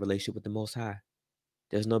cultivating your relationship with the Most High.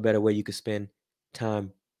 There's no better way you could spend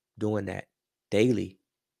time doing that daily.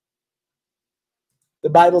 The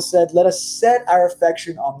Bible said, let us set our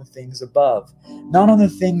affection on the things above, not on the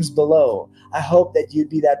things below. I hope that you'd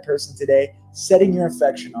be that person today, setting your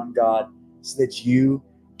affection on God so that you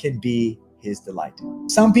can be his delight.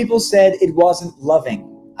 Some people said it wasn't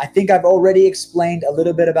loving. I think I've already explained a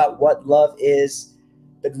little bit about what love is,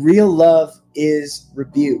 but real love is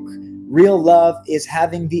rebuke. Real love is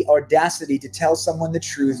having the audacity to tell someone the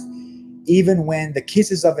truth, even when the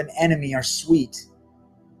kisses of an enemy are sweet.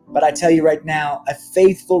 But I tell you right now, a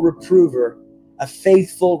faithful reprover, a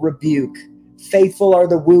faithful rebuke. Faithful are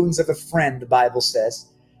the wounds of a friend, the Bible says.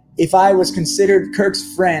 If I was considered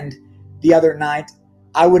Kirk's friend the other night,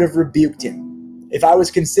 I would have rebuked him. If I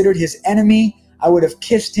was considered his enemy, I would have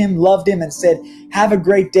kissed him, loved him, and said, have a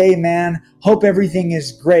great day, man. Hope everything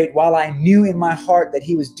is great, while I knew in my heart that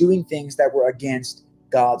he was doing things that were against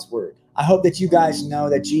God's word. I hope that you guys know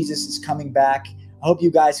that Jesus is coming back. I hope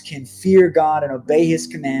you guys can fear God and obey his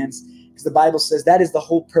commands, because the Bible says that is the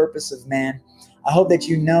whole purpose of man. I hope that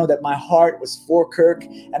you know that my heart was for Kirk,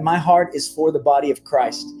 and my heart is for the body of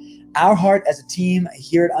Christ. Our heart as a team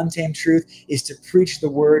here at Untamed Truth is to preach the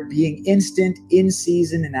word, being instant, in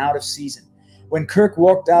season, and out of season. When Kirk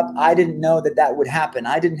walked up, I didn't know that that would happen.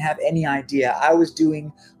 I didn't have any idea. I was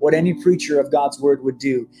doing what any preacher of God's word would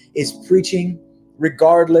do, is preaching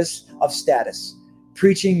regardless of status.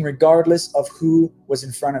 Preaching regardless of who was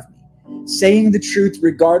in front of me. Saying the truth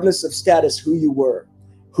regardless of status, who you were,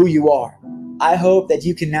 who you are. I hope that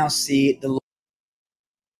you can now see the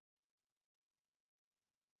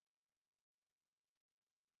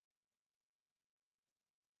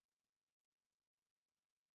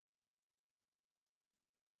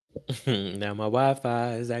Now my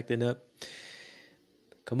Wi-Fi is acting up.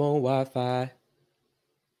 Come on, Wi-Fi.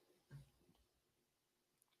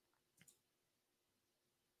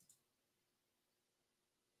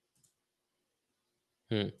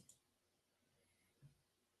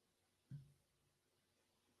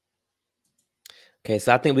 Okay,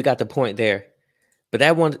 so I think we got the point there. But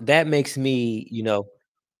that makes me,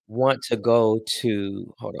 want to go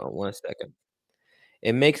to, hold on one second.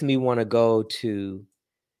 It makes me want to go to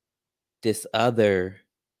this other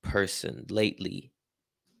person lately.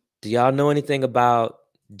 Do y'all know anything about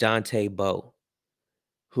Dante Bowe,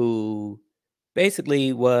 who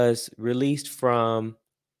basically was released from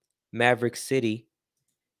Maverick City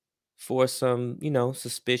for some,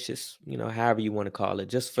 suspicious, however you want to call it,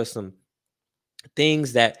 just for some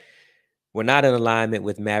things that were not in alignment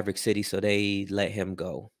with Maverick City, so they let him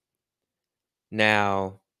go.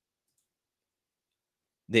 Now,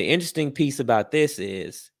 the interesting piece about this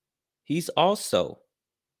is he's also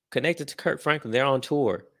connected to Kirk Franklin. They're on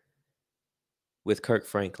tour with Kirk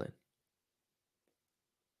Franklin.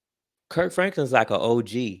 Kirk Franklin's like an OG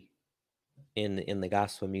in the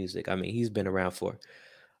gospel music. I mean, he's been around for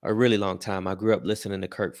a really long time. I grew up listening to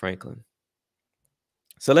Kirk Franklin.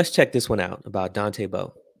 So let's check this one out about Dante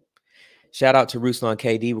Bowe. Shout out to Ruslan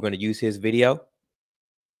KD. We're going to use his video.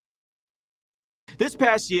 This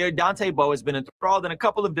past year, Dante Bowe has been enthralled in a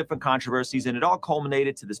couple of different controversies, and it all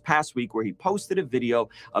culminated to this past week where he posted a video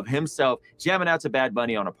of himself jamming out to Bad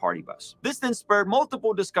Bunny on a party bus. This then spurred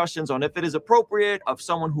multiple discussions on if it is appropriate of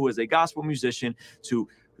someone who is a gospel musician to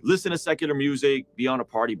listen to secular music, be on a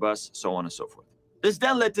party bus, so on and so forth. This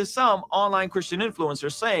then led to some online Christian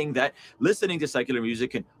influencers saying that listening to secular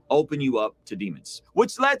music can open you up to demons,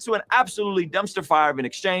 which led to an absolutely dumpster fire of an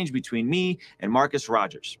exchange between me and Marcus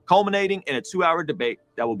Rogers, culminating in a 2-hour debate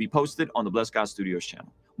that will be posted on the Blessed God Studios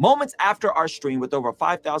channel. Moments after our stream with over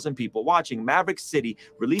 5,000 people watching, Maverick City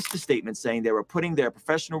released a statement saying they were putting their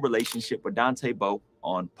professional relationship with Dante Bowe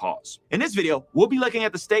on pause. In this video, we'll be looking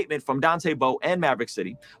at the statement from Dante Bowe and Maverick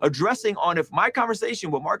City, addressing on if my conversation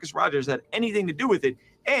with Marcus Rogers had anything to do with it,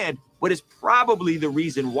 and what is probably the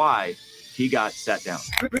reason why he got sat down.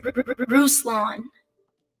 Ruslan.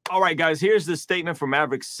 All right, guys, here's the statement from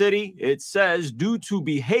Maverick City. It says, due to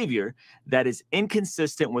behavior that is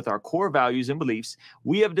inconsistent with our core values and beliefs,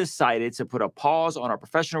 we have decided to put a pause on our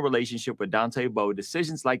professional relationship with Dante Bo.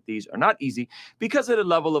 Decisions like these are not easy because of the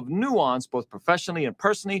level of nuance, both professionally and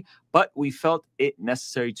personally, but we felt it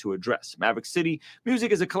necessary to address. Maverick City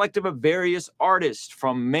Music is a collective of various artists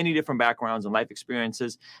from many different backgrounds and life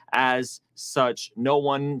experiences. As such, no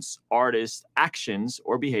one's artist's actions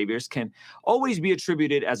or behaviors can always be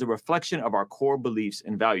attributed as a reflection of our core beliefs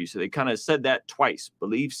and values. So they kind of said that twice,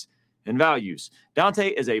 beliefs and values. Dante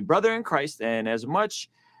is a brother in Christ, and as such,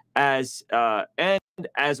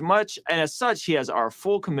 he has our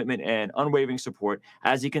full commitment and unwavering support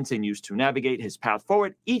as he continues to navigate his path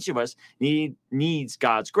forward. Each of us needs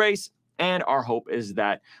God's grace, and our hope is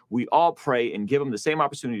that we all pray and give him the same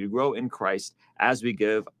opportunity to grow in Christ as we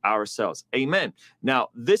give ourselves. Amen. Now,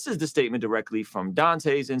 this is the statement directly from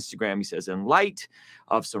Dante's Instagram. He says, in light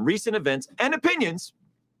of some recent events and opinions,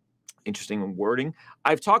 interesting wording,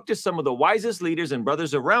 I've talked to some of the wisest leaders and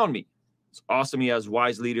brothers around me. It's awesome he has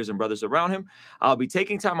wise leaders and brothers around him. I'll be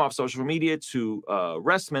taking time off social media to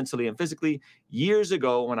rest mentally and physically. Years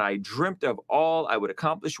ago, when I dreamt of all I would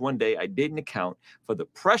accomplish one day, I didn't account for the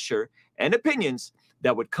pressure and opinions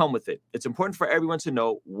that would come with it. It's important for everyone to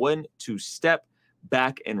know when to step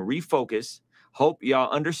back and refocus. Hope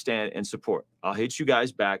y'all understand and support. I'll hit you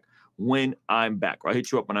guys back when I'm back, or I'll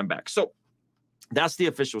hit you up when I'm back. So that's the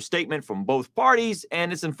official statement from both parties,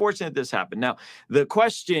 and it's unfortunate this happened. Now, the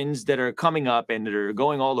questions that are coming up and that are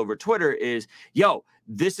going all over Twitter is, yo,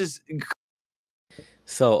 this is...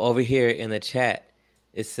 So over here in the chat,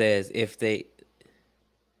 it says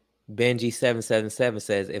Benji777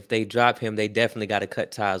 says, if they drop him, they definitely got to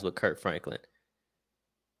cut ties with Kirk Franklin.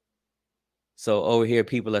 So over here,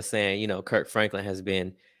 people are saying, Kirk Franklin has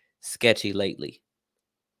been sketchy lately.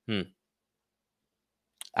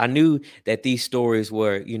 I knew that these stories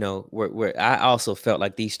were, I also felt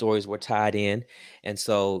like these stories were tied in. And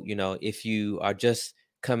so, if you are just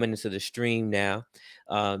coming into the stream now,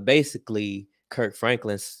 basically, Kirk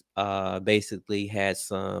Franklin's basically had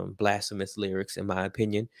some blasphemous lyrics, in my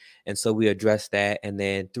opinion. And so we addressed that. And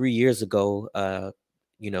then 3 years ago, a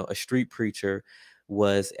street preacher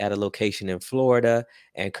was at a location in Florida,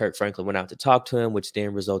 and Kirk Franklin went out to talk to him, which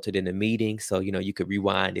then resulted in a meeting. So, you could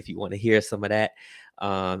rewind if you want to hear some of that.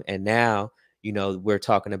 And now, we're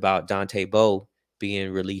talking about Dante Bo being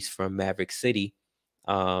released from Maverick City,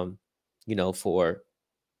 for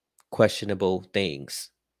questionable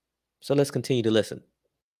things. So let's continue to listen.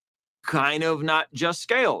 Kind of not just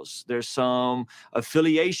scales. There's some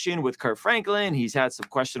affiliation with Kirk Franklin. He's had some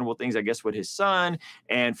questionable things, I guess, with his son.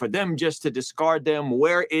 And for them just to discard them,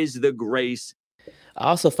 where is the grace? I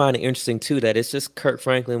also find it interesting, too, that it's just Kirk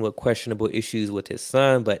Franklin with questionable issues with his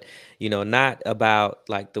son, but, not about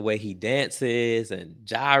like the way he dances and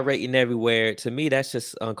gyrating everywhere. To me, that's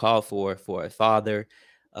just uncalled for a father,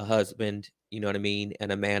 a husband, you know what I mean,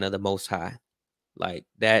 and a man of the Most High. Like,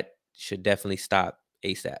 that should definitely stop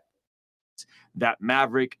ASAP. That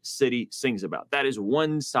Maverick City sings about. That is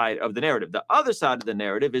one side of the narrative. The other side of the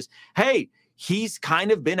narrative is, hey, he's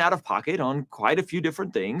kind of been out of pocket on quite a few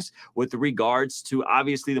different things with regards to,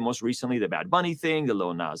 obviously, the most recently, the Bad Bunny thing, the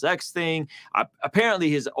Lil Nas X thing.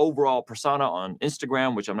 Apparently, his overall persona on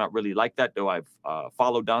Instagram, which I'm not really like that, though I've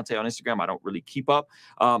followed Dante on Instagram. I don't really keep up.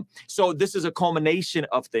 So this is a culmination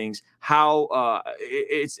of things, how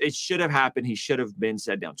it should have happened. He should have been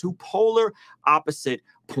set down. Two polar opposite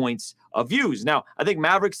points of views. Now, I think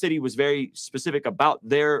Maverick City was very specific about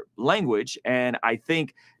their language, and I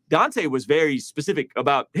think Dante was very specific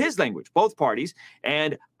about his language, both parties.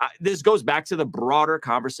 And this goes back to the broader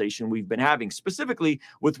conversation we've been having, specifically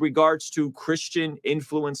with regards to Christian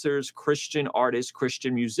influencers, Christian artists,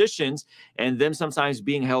 Christian musicians, and them sometimes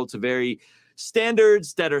being held to very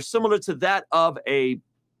standards that are similar to that of a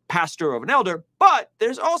pastor of an elder. But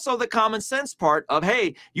there's also the common sense part of,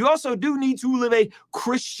 hey, you also do need to live a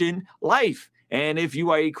Christian life. And if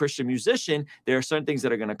you are a Christian musician, there are certain things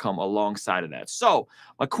that are going to come alongside of that. So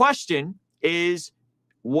my question is,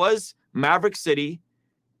 was Maverick City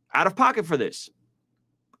out of pocket for this?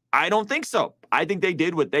 I don't think so. I think they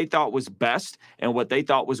did what they thought was best and what they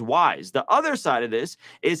thought was wise. The other side of this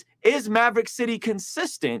is Maverick City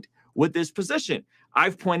consistent with this position?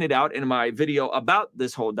 I've pointed out in my video about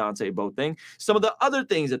this whole Dante Bo thing, some of the other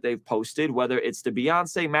things that they've posted, whether it's the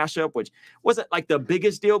Beyonce mashup, which wasn't like the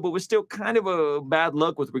biggest deal, but was still kind of a bad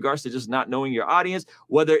look with regards to just not knowing your audience,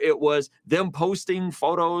 whether it was them posting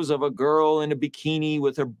photos of a girl in a bikini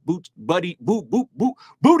with her booty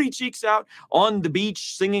cheeks out on the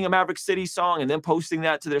beach singing a Maverick City song and then posting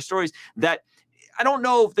that to their stories. That I don't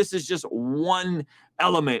know if this is just one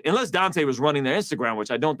element, unless Dante was running their Instagram,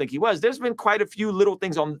 which I don't think he was. There's been quite a few little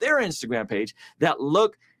things on their Instagram page that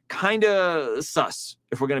look kind of sus,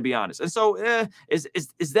 if we're going to be honest. And so is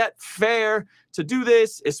that fair to do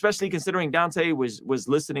this, especially considering Dante was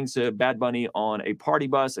listening to Bad Bunny on a party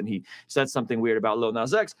bus and he said something weird about Lil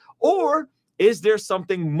Nas X? Or is there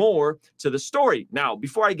something more to the story? Now,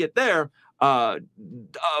 before I get there,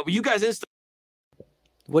 you guys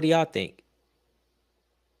what do y'all think?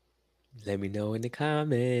 Let me know in the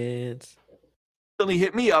comments.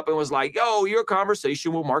 Hit me up and was like, yo, your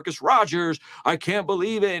conversation with Marcus Rogers, I can't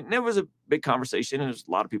believe it. And it was a big conversation and there's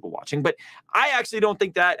a lot of people watching, but I actually don't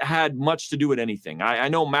think that had much to do with anything. I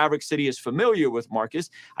know Maverick City is familiar with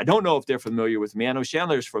Marcus. I don't know if they're familiar with me. I know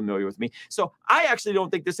Chandler is familiar with me. So I actually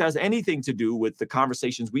don't think this has anything to do with the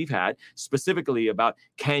conversations we've had specifically about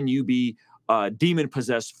can you be demon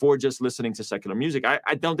possessed for just listening to secular music.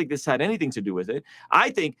 I don't think this had anything to do with it.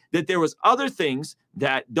 I think that there was other things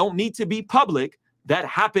that don't need to be public that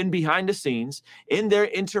happen behind the scenes in their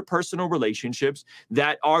interpersonal relationships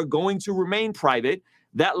that are going to remain private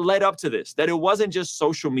that led up to this, that it wasn't just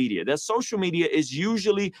social media, that social media is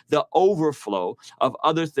usually the overflow of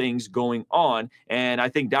other things going on. And I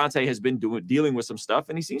think Dante has been dealing with some stuff,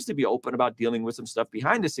 and he seems to be open about dealing with some stuff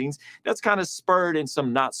behind the scenes that's kind of spurred in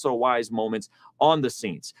some not so wise moments on the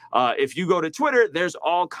scenes. If you go to Twitter, there's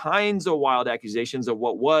all kinds of wild accusations of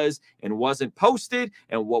what was and wasn't posted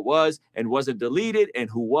and what was and wasn't deleted and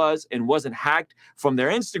who was and wasn't hacked from their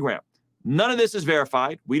Instagram. None of this is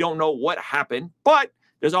verified. We don't know what happened, but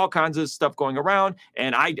there's all kinds of stuff going around,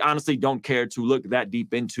 and I honestly don't care to look that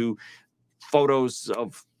deep into photos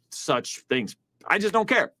of such things. I just don't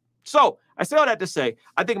care. So I say all that to say,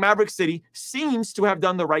 I think Maverick City seems to have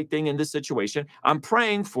done the right thing in this situation. I'm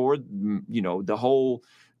praying for, you know, the whole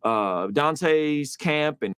Dante's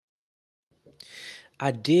camp. And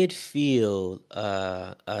I did feel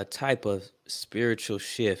a type of spiritual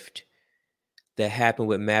shift that happened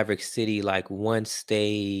with Maverick City. Like once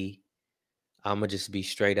they, I'm gonna just be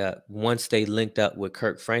straight up, once they linked up with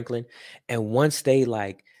Kirk Franklin and once they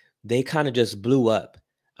kind of just blew up.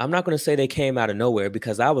 I'm not gonna say they came out of nowhere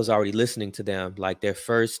because I was already listening to them, like their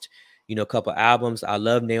first, you know, couple albums. I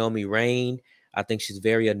love Naomi Rain. I think she's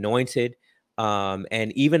very anointed.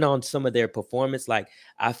 And even on some of their performance, like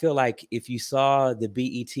I feel like if you saw the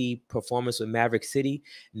BET performance with Maverick City,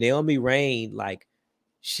 Naomi Rain, like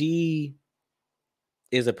she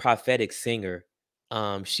is a prophetic singer.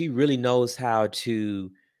 She really knows how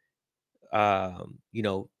to, you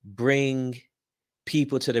know, bring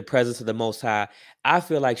people to the presence of the Most High. I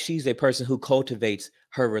feel like she's a person who cultivates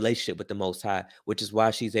her relationship with the Most High, which is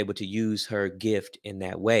why she's able to use her gift in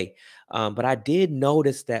that way. But I did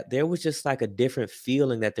notice that there was just like a different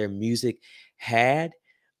feeling that their music had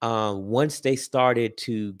once they started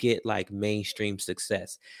to get like mainstream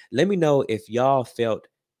success. Let me know if y'all felt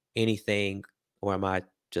anything, or am I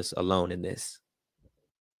just alone in this?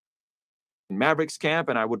 Mavericks camp,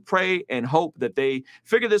 and I would pray and hope that they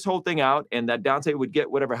figure this whole thing out and that Dante would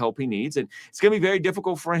get whatever help he needs. And it's going to be very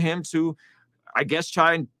difficult for him to, I guess,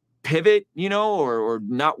 try and pivot, you know, or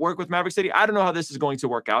not work with Maverick City. I don't know how this is going to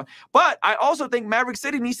work out, but I also think Maverick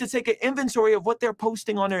City needs to take an inventory of what they're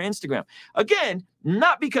posting on their Instagram. Again,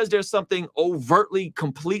 not because there's something overtly,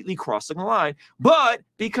 completely crossing the line, but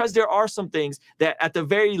because there are some things that at the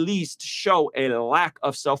very least show a lack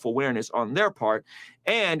of self-awareness on their part.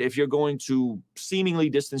 And if you're going to seemingly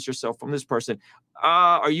distance yourself from this person,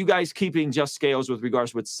 are you guys keeping just scales with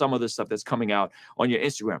regards with some of the stuff that's coming out on your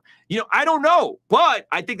Instagram? You know, I don't know, but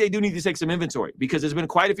I think they do need to take some inventory because there's been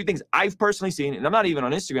quite a few things I've personally seen, and I'm not even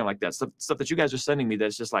on Instagram like that, stuff that you guys are sending me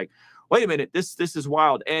that's just like, wait a minute, this is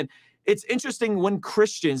wild. And it's interesting when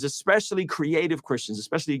Christians, especially creative Christians,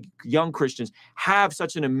 especially young Christians, have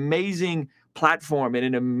such an amazing platform and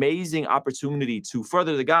an amazing opportunity to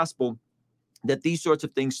further the gospel, that these sorts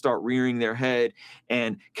of things start rearing their head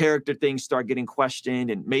and character things start getting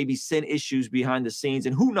questioned and maybe sin issues behind the scenes,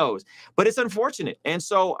 and who knows, but it's unfortunate. And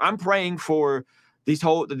so I'm praying for this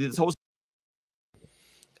whole.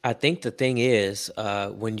 I think the thing is,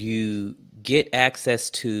 when you get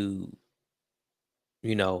access to,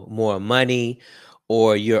 you know, more money,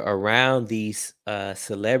 or you're around these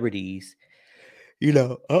celebrities, you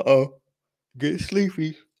know, get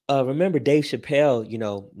sleepy. Remember Dave Chappelle, you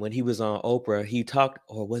know, when he was on Oprah, he talked,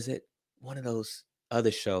 or was it one of those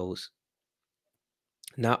other shows?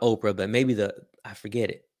 Not Oprah, but maybe I forget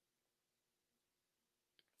it.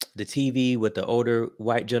 The TV with the older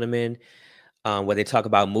white gentleman, where they talk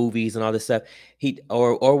about movies and all this stuff.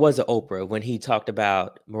 Or was it Oprah when he talked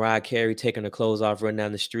about Mariah Carey taking her clothes off, running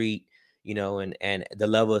down the street, you know, and the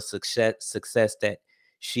level of success that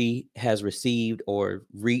she has received or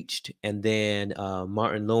reached, and then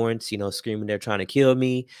Martin Lawrence, you know, screaming, "They're trying to kill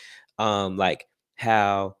me." Like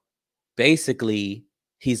how basically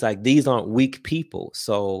he's like, these aren't weak people.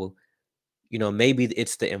 So, you know, maybe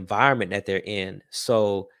it's the environment that they're in.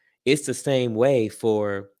 So it's the same way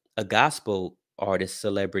for a gospel artist,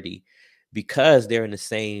 celebrity, because they're in the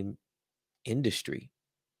same industry.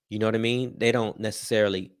 You know what I mean? They don't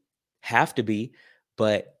necessarily have to be,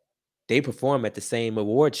 but they perform at the same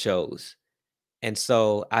award shows. And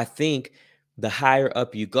so I think the higher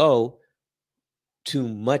up you go, too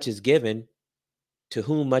much is given. To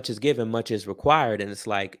whom much is given, much is required. And it's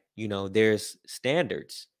like, you know, there's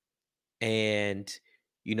standards. And,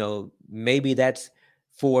 you know, maybe that's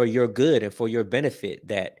for your good and for your benefit,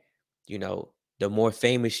 that, you know, the more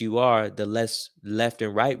famous you are, the less left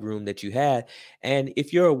and right room that you have. And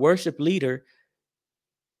if you're a worship leader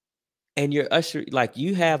and you're usher, like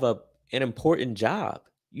you have an important job,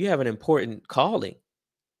 you have an important calling.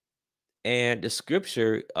 And the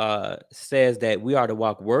scripture says that we are to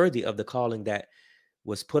walk worthy of the calling that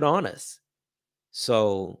was put on us.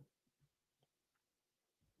 So,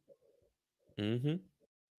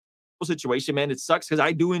 situation, man. It sucks because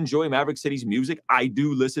I do enjoy Maverick City's music. I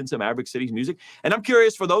do listen to Maverick City's music. And I'm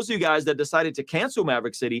curious, for those of you guys that decided to cancel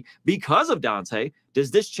Maverick City because of Dante, does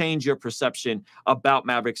this change your perception about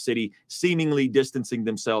Maverick City seemingly distancing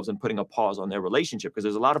themselves and putting a pause on their relationship? Because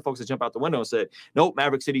there's a lot of folks that jump out the window and said, nope,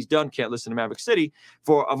 Maverick City's done, can't listen to Maverick City,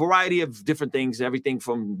 for a variety of different things, everything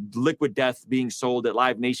from Liquid Death being sold at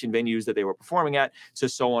Live Nation venues that they were performing at, to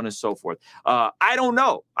so on and so forth. I don't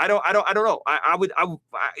know. I don't know.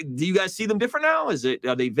 Do you guys see them different now?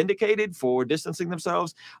 Are they vindicated for distancing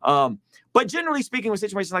themselves? But generally speaking, with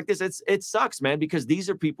situations like this, it sucks, man, because these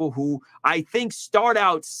are people who I think start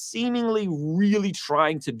out seemingly really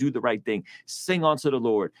trying to do the right thing, sing unto the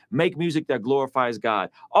Lord, make music that glorifies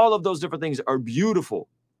God. All of those different things are beautiful,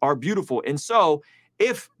 And so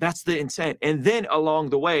if that's the intent, and then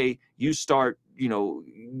along the way you start, you know,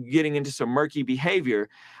 getting into some murky behavior,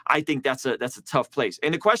 I think that's a tough place.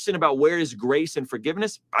 And the question about where is grace and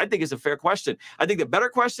forgiveness, I think is a fair question. I think the better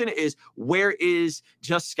question is, where is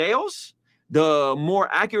just scales? The more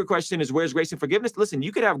accurate question is, where's grace and forgiveness? Listen,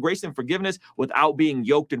 you could have grace and forgiveness without being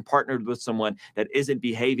yoked and partnered with someone that isn't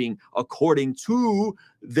behaving according to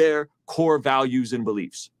their core values and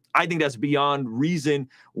beliefs. I think that's beyond reason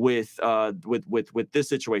with this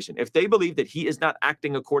situation. If they believe that he is not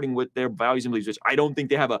acting according with their values and beliefs, which I don't think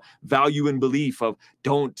they have a value and belief of,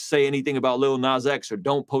 don't say anything about Lil Nas X or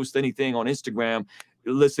don't post anything on Instagram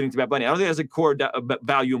listening to Bad Bunny. I don't think that's a core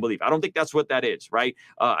value and belief. I don't think that's what that is, right?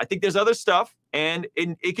 I think there's other stuff, and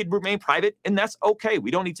it could remain private, and that's okay. We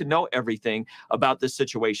don't need to know everything about this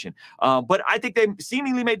situation. But I think they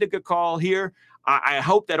seemingly made the good call here. I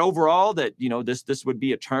hope that overall that, you know, this would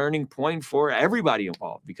be a turning point for everybody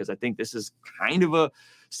involved, because I think this is kind of a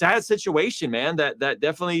sad situation, man, that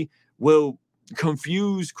definitely will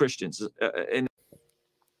confuse Christians.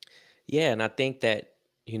 Yeah, and I think that,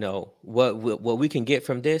 you know, what we can get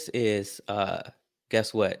from this is,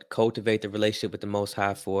 guess what? Cultivate the relationship with the Most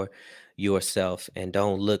High for yourself, and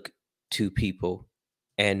don't look to people.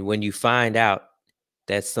 And when you find out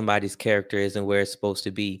that somebody's character isn't where it's supposed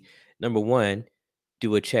to be, number one,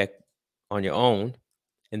 do a check on your own.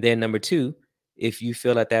 And then number two, if you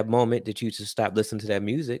feel at that moment that you should stop listening to that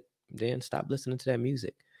music, then stop listening to that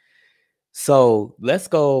music. So let's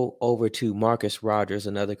go over to Marcus Rogers,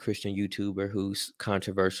 another Christian YouTuber who's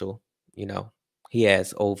controversial. You know, he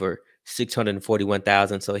has over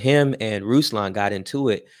 641,000. So him and Ruslan got into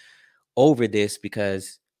it over this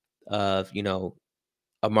because of, you know,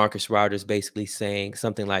 a Marcus Rogers basically saying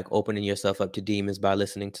something like opening yourself up to demons by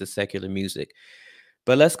listening to secular music.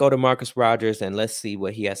 But let's go to Marcus Rogers and let's see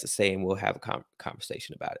what he has to say, and we'll have a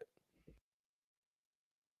conversation about it.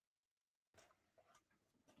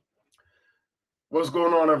 What's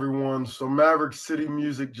going on, everyone? So Maverick City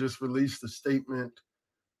Music just released a statement.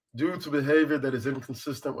 Due to behavior that is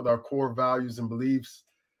inconsistent with our core values and beliefs,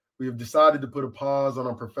 we have decided to put a pause on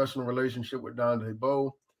our professional relationship with Dante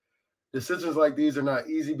Bowe. Decisions like these are not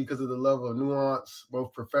easy because of the level of nuance,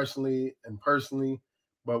 both professionally and personally,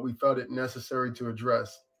 but we felt it necessary to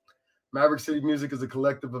address. Maverick City Music is a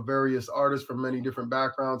collective of various artists from many different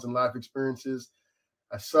backgrounds and life experiences.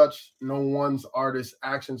 As such, no one's artist's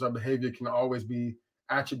actions or behavior can always be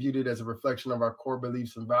attributed as a reflection of our core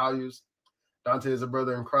beliefs and values. Dante is a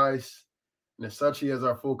brother in Christ, and as such, he has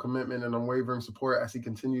our full commitment and unwavering support as he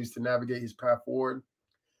continues to navigate his path forward.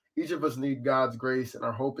 Each of us need God's grace, and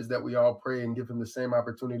our hope is that we all pray and give him the same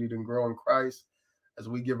opportunity to grow in Christ as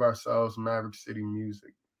we give ourselves Maverick City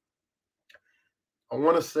Music. I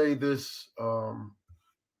want to say this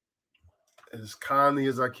as kindly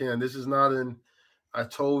as I can. This is not an I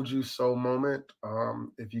told you so moment.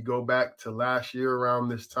 If you go back to last year around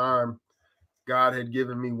this time, God had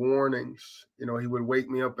given me warnings. You know, he would wake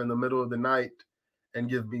me up in the middle of the night and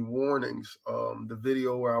give me warnings. The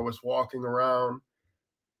video where I was walking around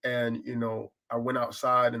and, you know, I went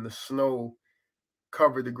outside and the snow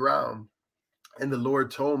covered the ground. And the Lord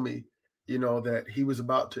told me, you know, that he was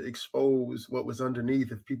about to expose what was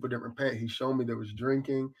underneath if people didn't repent. He showed me there was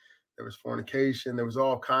drinking, there was fornication, there was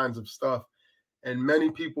all kinds of stuff. And many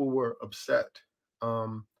people were upset.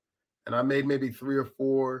 And I made maybe 3 or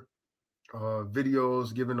 4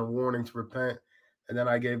 videos giving a warning to repent. And then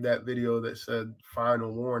I gave that video that said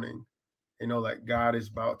final warning, you know, like God is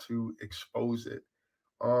about to expose it.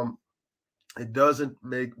 It doesn't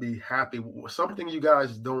make me happy. Something you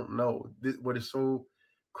guys don't know, what is so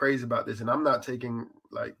crazy about this, and I'm not taking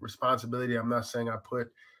like responsibility. I'm not saying I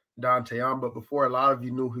put Dante on, but before a lot of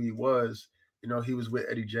you knew who he was, you know, he was with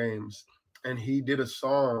Eddie James, and he did a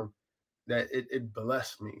song that it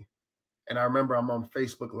blessed me. And I remember I'm on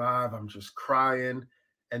Facebook Live, I'm just crying.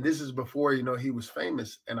 And this is before, you know, he was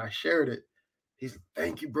famous, and I shared it. He's like,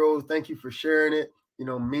 thank you, bro. Thank you for sharing it. You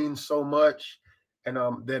know, means so much. And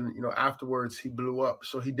then, you know, afterwards he blew up.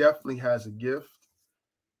 So he definitely has a gift.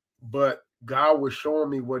 But God was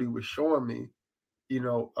showing me what he was showing me, you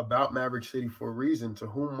know, about Maverick City for a reason. To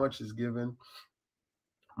whom much is given,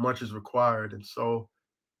 much is required. And so,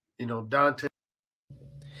 you know, Dante.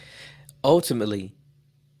 Ultimately,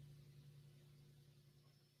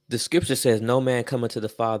 the scripture says no man cometh to the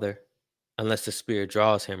Father unless the Spirit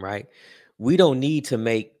draws him, right? We don't need to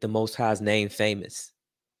make the Most High's name famous.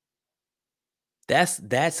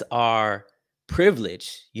 That's our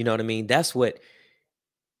privilege. You know what I mean? That's what,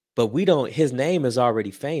 but we don't, his name is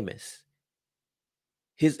already famous.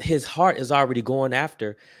 His heart is already going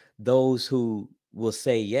after those who will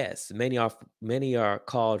say yes. Many are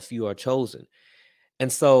called, few are chosen.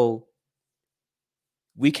 And so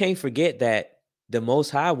we can't forget that the Most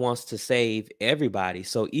High wants to save everybody.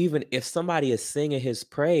 So even if somebody is singing his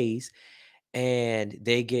praise and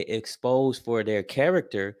they get exposed for their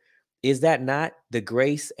character, is that not the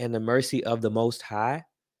grace and the mercy of the Most High?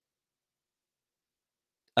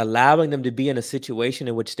 Allowing them to be in a situation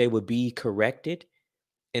in which they would be corrected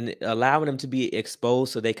and allowing them to be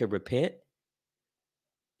exposed so they could repent,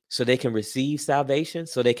 so they can receive salvation,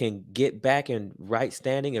 so they can get back in right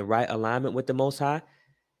standing and right alignment with the Most High.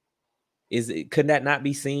 Could that not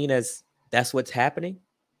be seen as that's what's happening?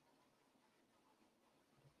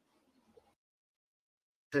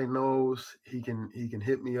 He knows he can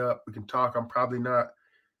hit me up. We can talk. I'm probably not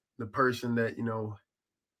the person that, you know,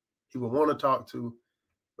 he would want to talk to,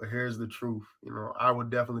 but here's the truth. You know, I would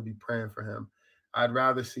definitely be praying for him. I'd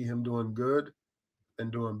rather see him doing good than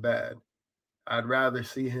doing bad. I'd rather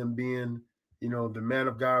see him being, you know, the man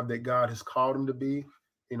of God that God has called him to be,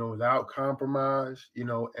 you know, without compromise, you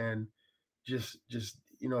know, and just,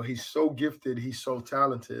 you know, he's so gifted, he's so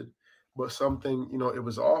talented, but something, you know, it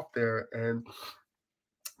was off there. And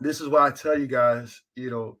this is why I tell you guys, you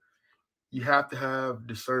know, you have to have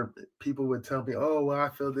discernment. People would tell me, oh, well, I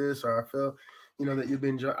feel this, or I feel, you know, that you've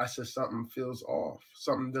been, I said, something feels off.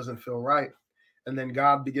 Something doesn't feel right. And then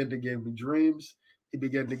God began to give me dreams. He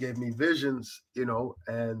began to give me visions, you know,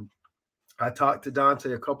 and I talked to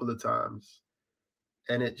Dante a couple of times,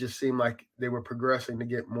 and it just seemed like they were progressing to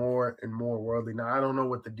get more and more worldly. Now, I don't know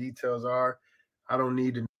what the details are. I don't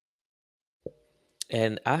need to.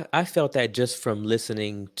 And I felt that just from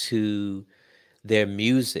listening to their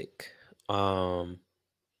music. And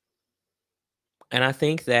I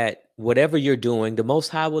think that whatever you're doing, the Most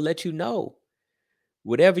High will let you know.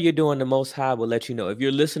 Whatever you're doing, the Most High will let you know. If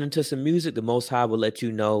you're listening to some music, the Most High will let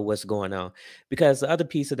you know what's going on. Because the other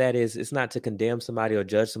piece of that is, it's not to condemn somebody or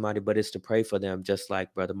judge somebody, but it's to pray for them, just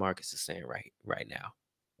like Brother Marcus is saying right now.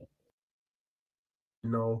 You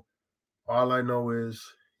know, all I know is,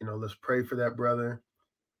 you know, let's pray for that brother.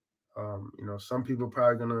 You know, some people are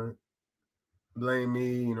probably gonna blame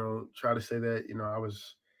me, you know, try to say that, you know, I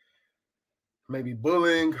was maybe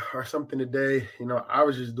bullying or something today. You know, I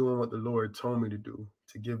was just doing what the Lord told me to do,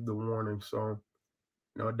 to give the warning. So,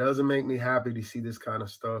 you know, it doesn't make me happy to see this kind of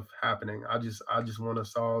stuff happening. I just want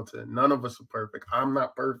us all to, none of us are perfect. I'm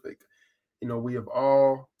not perfect. You know, we have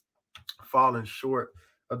all fallen short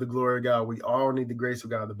of the glory of God. We all need the grace of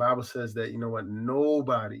God. The Bible says that, you know what,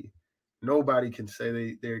 nobody can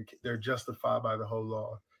say they're justified by the whole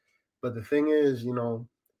law. But the thing is, you know,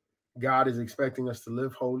 God is expecting us to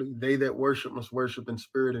live holy. They that worship must worship in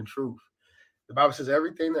spirit and truth. The Bible says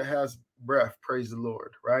everything that has breath, praise the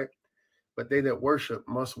Lord, right? But they that worship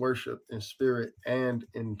must worship in spirit and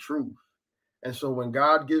in truth. And so when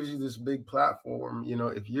God gives you this big platform, you know,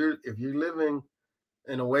 if you're living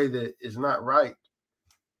in a way that is not right,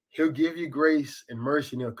 he'll give you grace and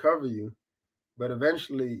mercy and he'll cover you. But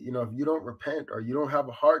eventually, you know, if you don't repent or you don't have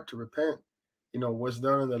a heart to repent, you know, what's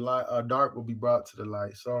done in the light, dark will be brought to the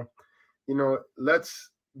light. So, you know,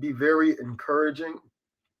 let's be very encouraging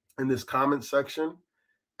in this comment section,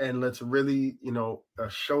 and let's really, you know,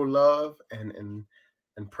 show love and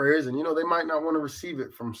prayers. And, you know, they might not want to receive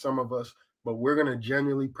it from some of us, but we're going to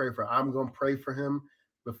genuinely pray for. I'm going to pray for him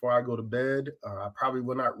before I go to bed. I probably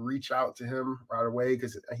will not reach out to him right away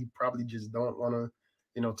because he probably just don't want to,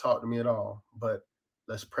 you know, talk to me at all. But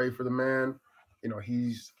let's pray for the man. You know,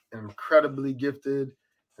 he's incredibly gifted,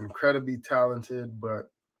 incredibly talented, but,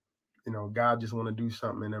 you know, God just want to do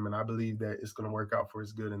something in him. And I believe that it's going to work out for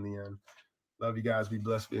his good in the end. Love you guys. Be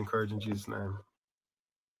blessed. Be encouraged in Jesus' name.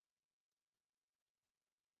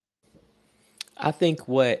 I think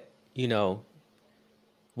what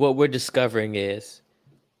we're discovering is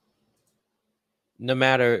no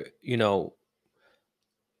matter,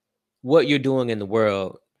 what you're doing in the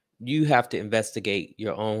world, you have to investigate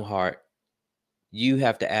your own heart. You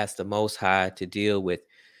have to ask the Most High to deal with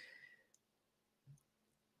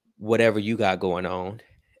whatever you got going on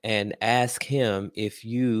and ask him if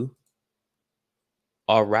you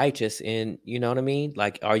are righteous in, you know what I mean?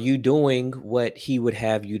 Like, are you doing what he would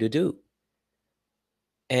have you to do?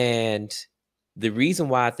 And the reason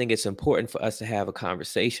why I think it's important for us to have a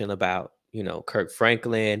conversation about, Kirk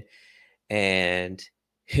Franklin and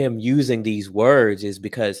him using these words is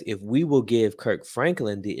because if we will give Kirk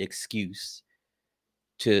Franklin the excuse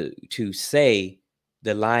to say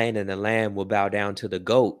the lion and the lamb will bow down to the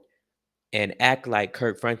goat and act like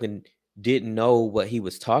Kirk Franklin didn't know what he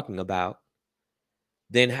was talking about,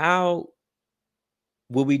 then how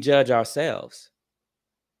will we judge ourselves?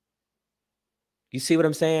 You see what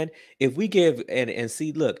I'm saying? If we give and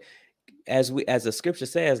see, look, as the scripture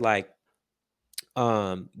says, like,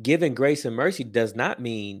 giving grace and mercy does not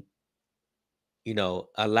mean,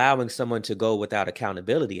 allowing someone to go without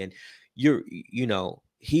accountability. And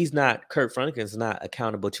Kirk Franklin's not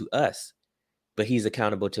accountable to us, but he's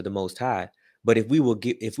accountable to the Most High. But if we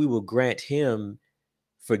will grant him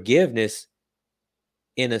forgiveness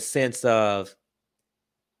in a sense of,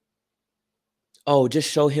 oh,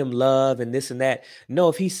 just show him love and this and that. No,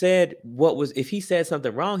 if he said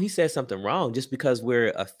something wrong, he said something wrong. Just because we're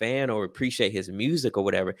a fan or appreciate his music or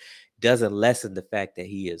whatever doesn't lessen the fact that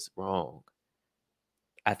he is wrong.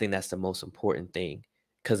 I think that's the most important thing.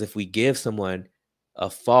 Because if we give someone a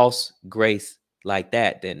false grace like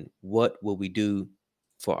that, then what will we do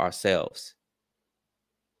for ourselves?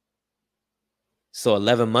 So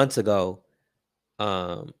 11 months ago,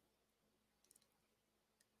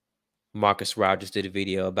 Marcus Rogers did a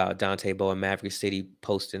video about Dante Bowe and Maverick City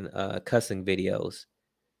posting cussing videos.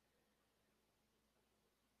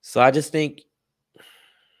 So I just think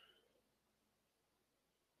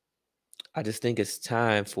it's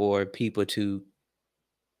time for people to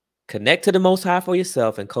connect to the Most High for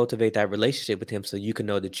yourself and cultivate that relationship with him so you can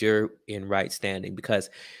know that you're in right standing, because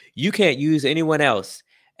you can't use anyone else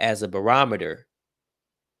as a barometer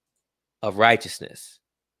of righteousness.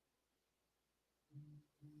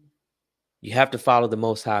 You have to follow the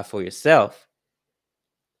Most High for yourself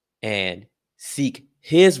and seek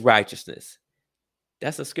his righteousness.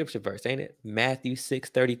 That's a scripture verse, ain't it? Matthew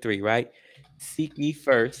 6:33, right? Seek ye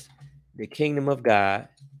first the kingdom of God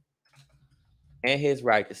and his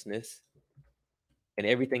righteousness, and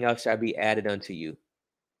everything else shall be added unto you.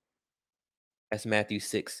 That's Matthew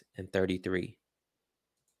 6:33.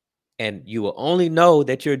 And you will only know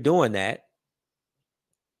that you're doing that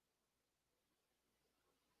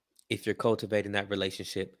if you're cultivating that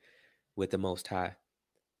relationship with the Most High.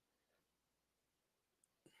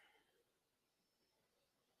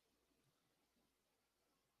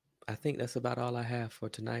 I think that's about all I have for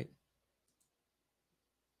tonight.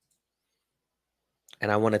 And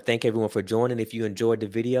I want to thank everyone for joining. If you enjoyed the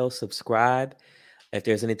video, subscribe. If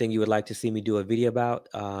there's anything you would like to see me do a video about,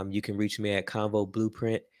 you can reach me at Convo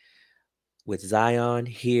Blueprint with Zion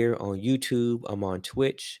here on YouTube. I'm on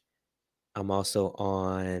Twitch. I'm also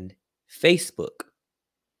on Facebook.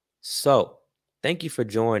 So thank you for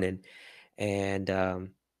joining, and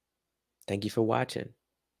thank you for watching.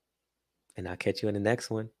 And I'll catch you in the next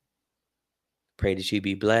one. Pray that you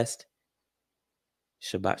be blessed.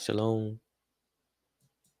 Shabbat shalom.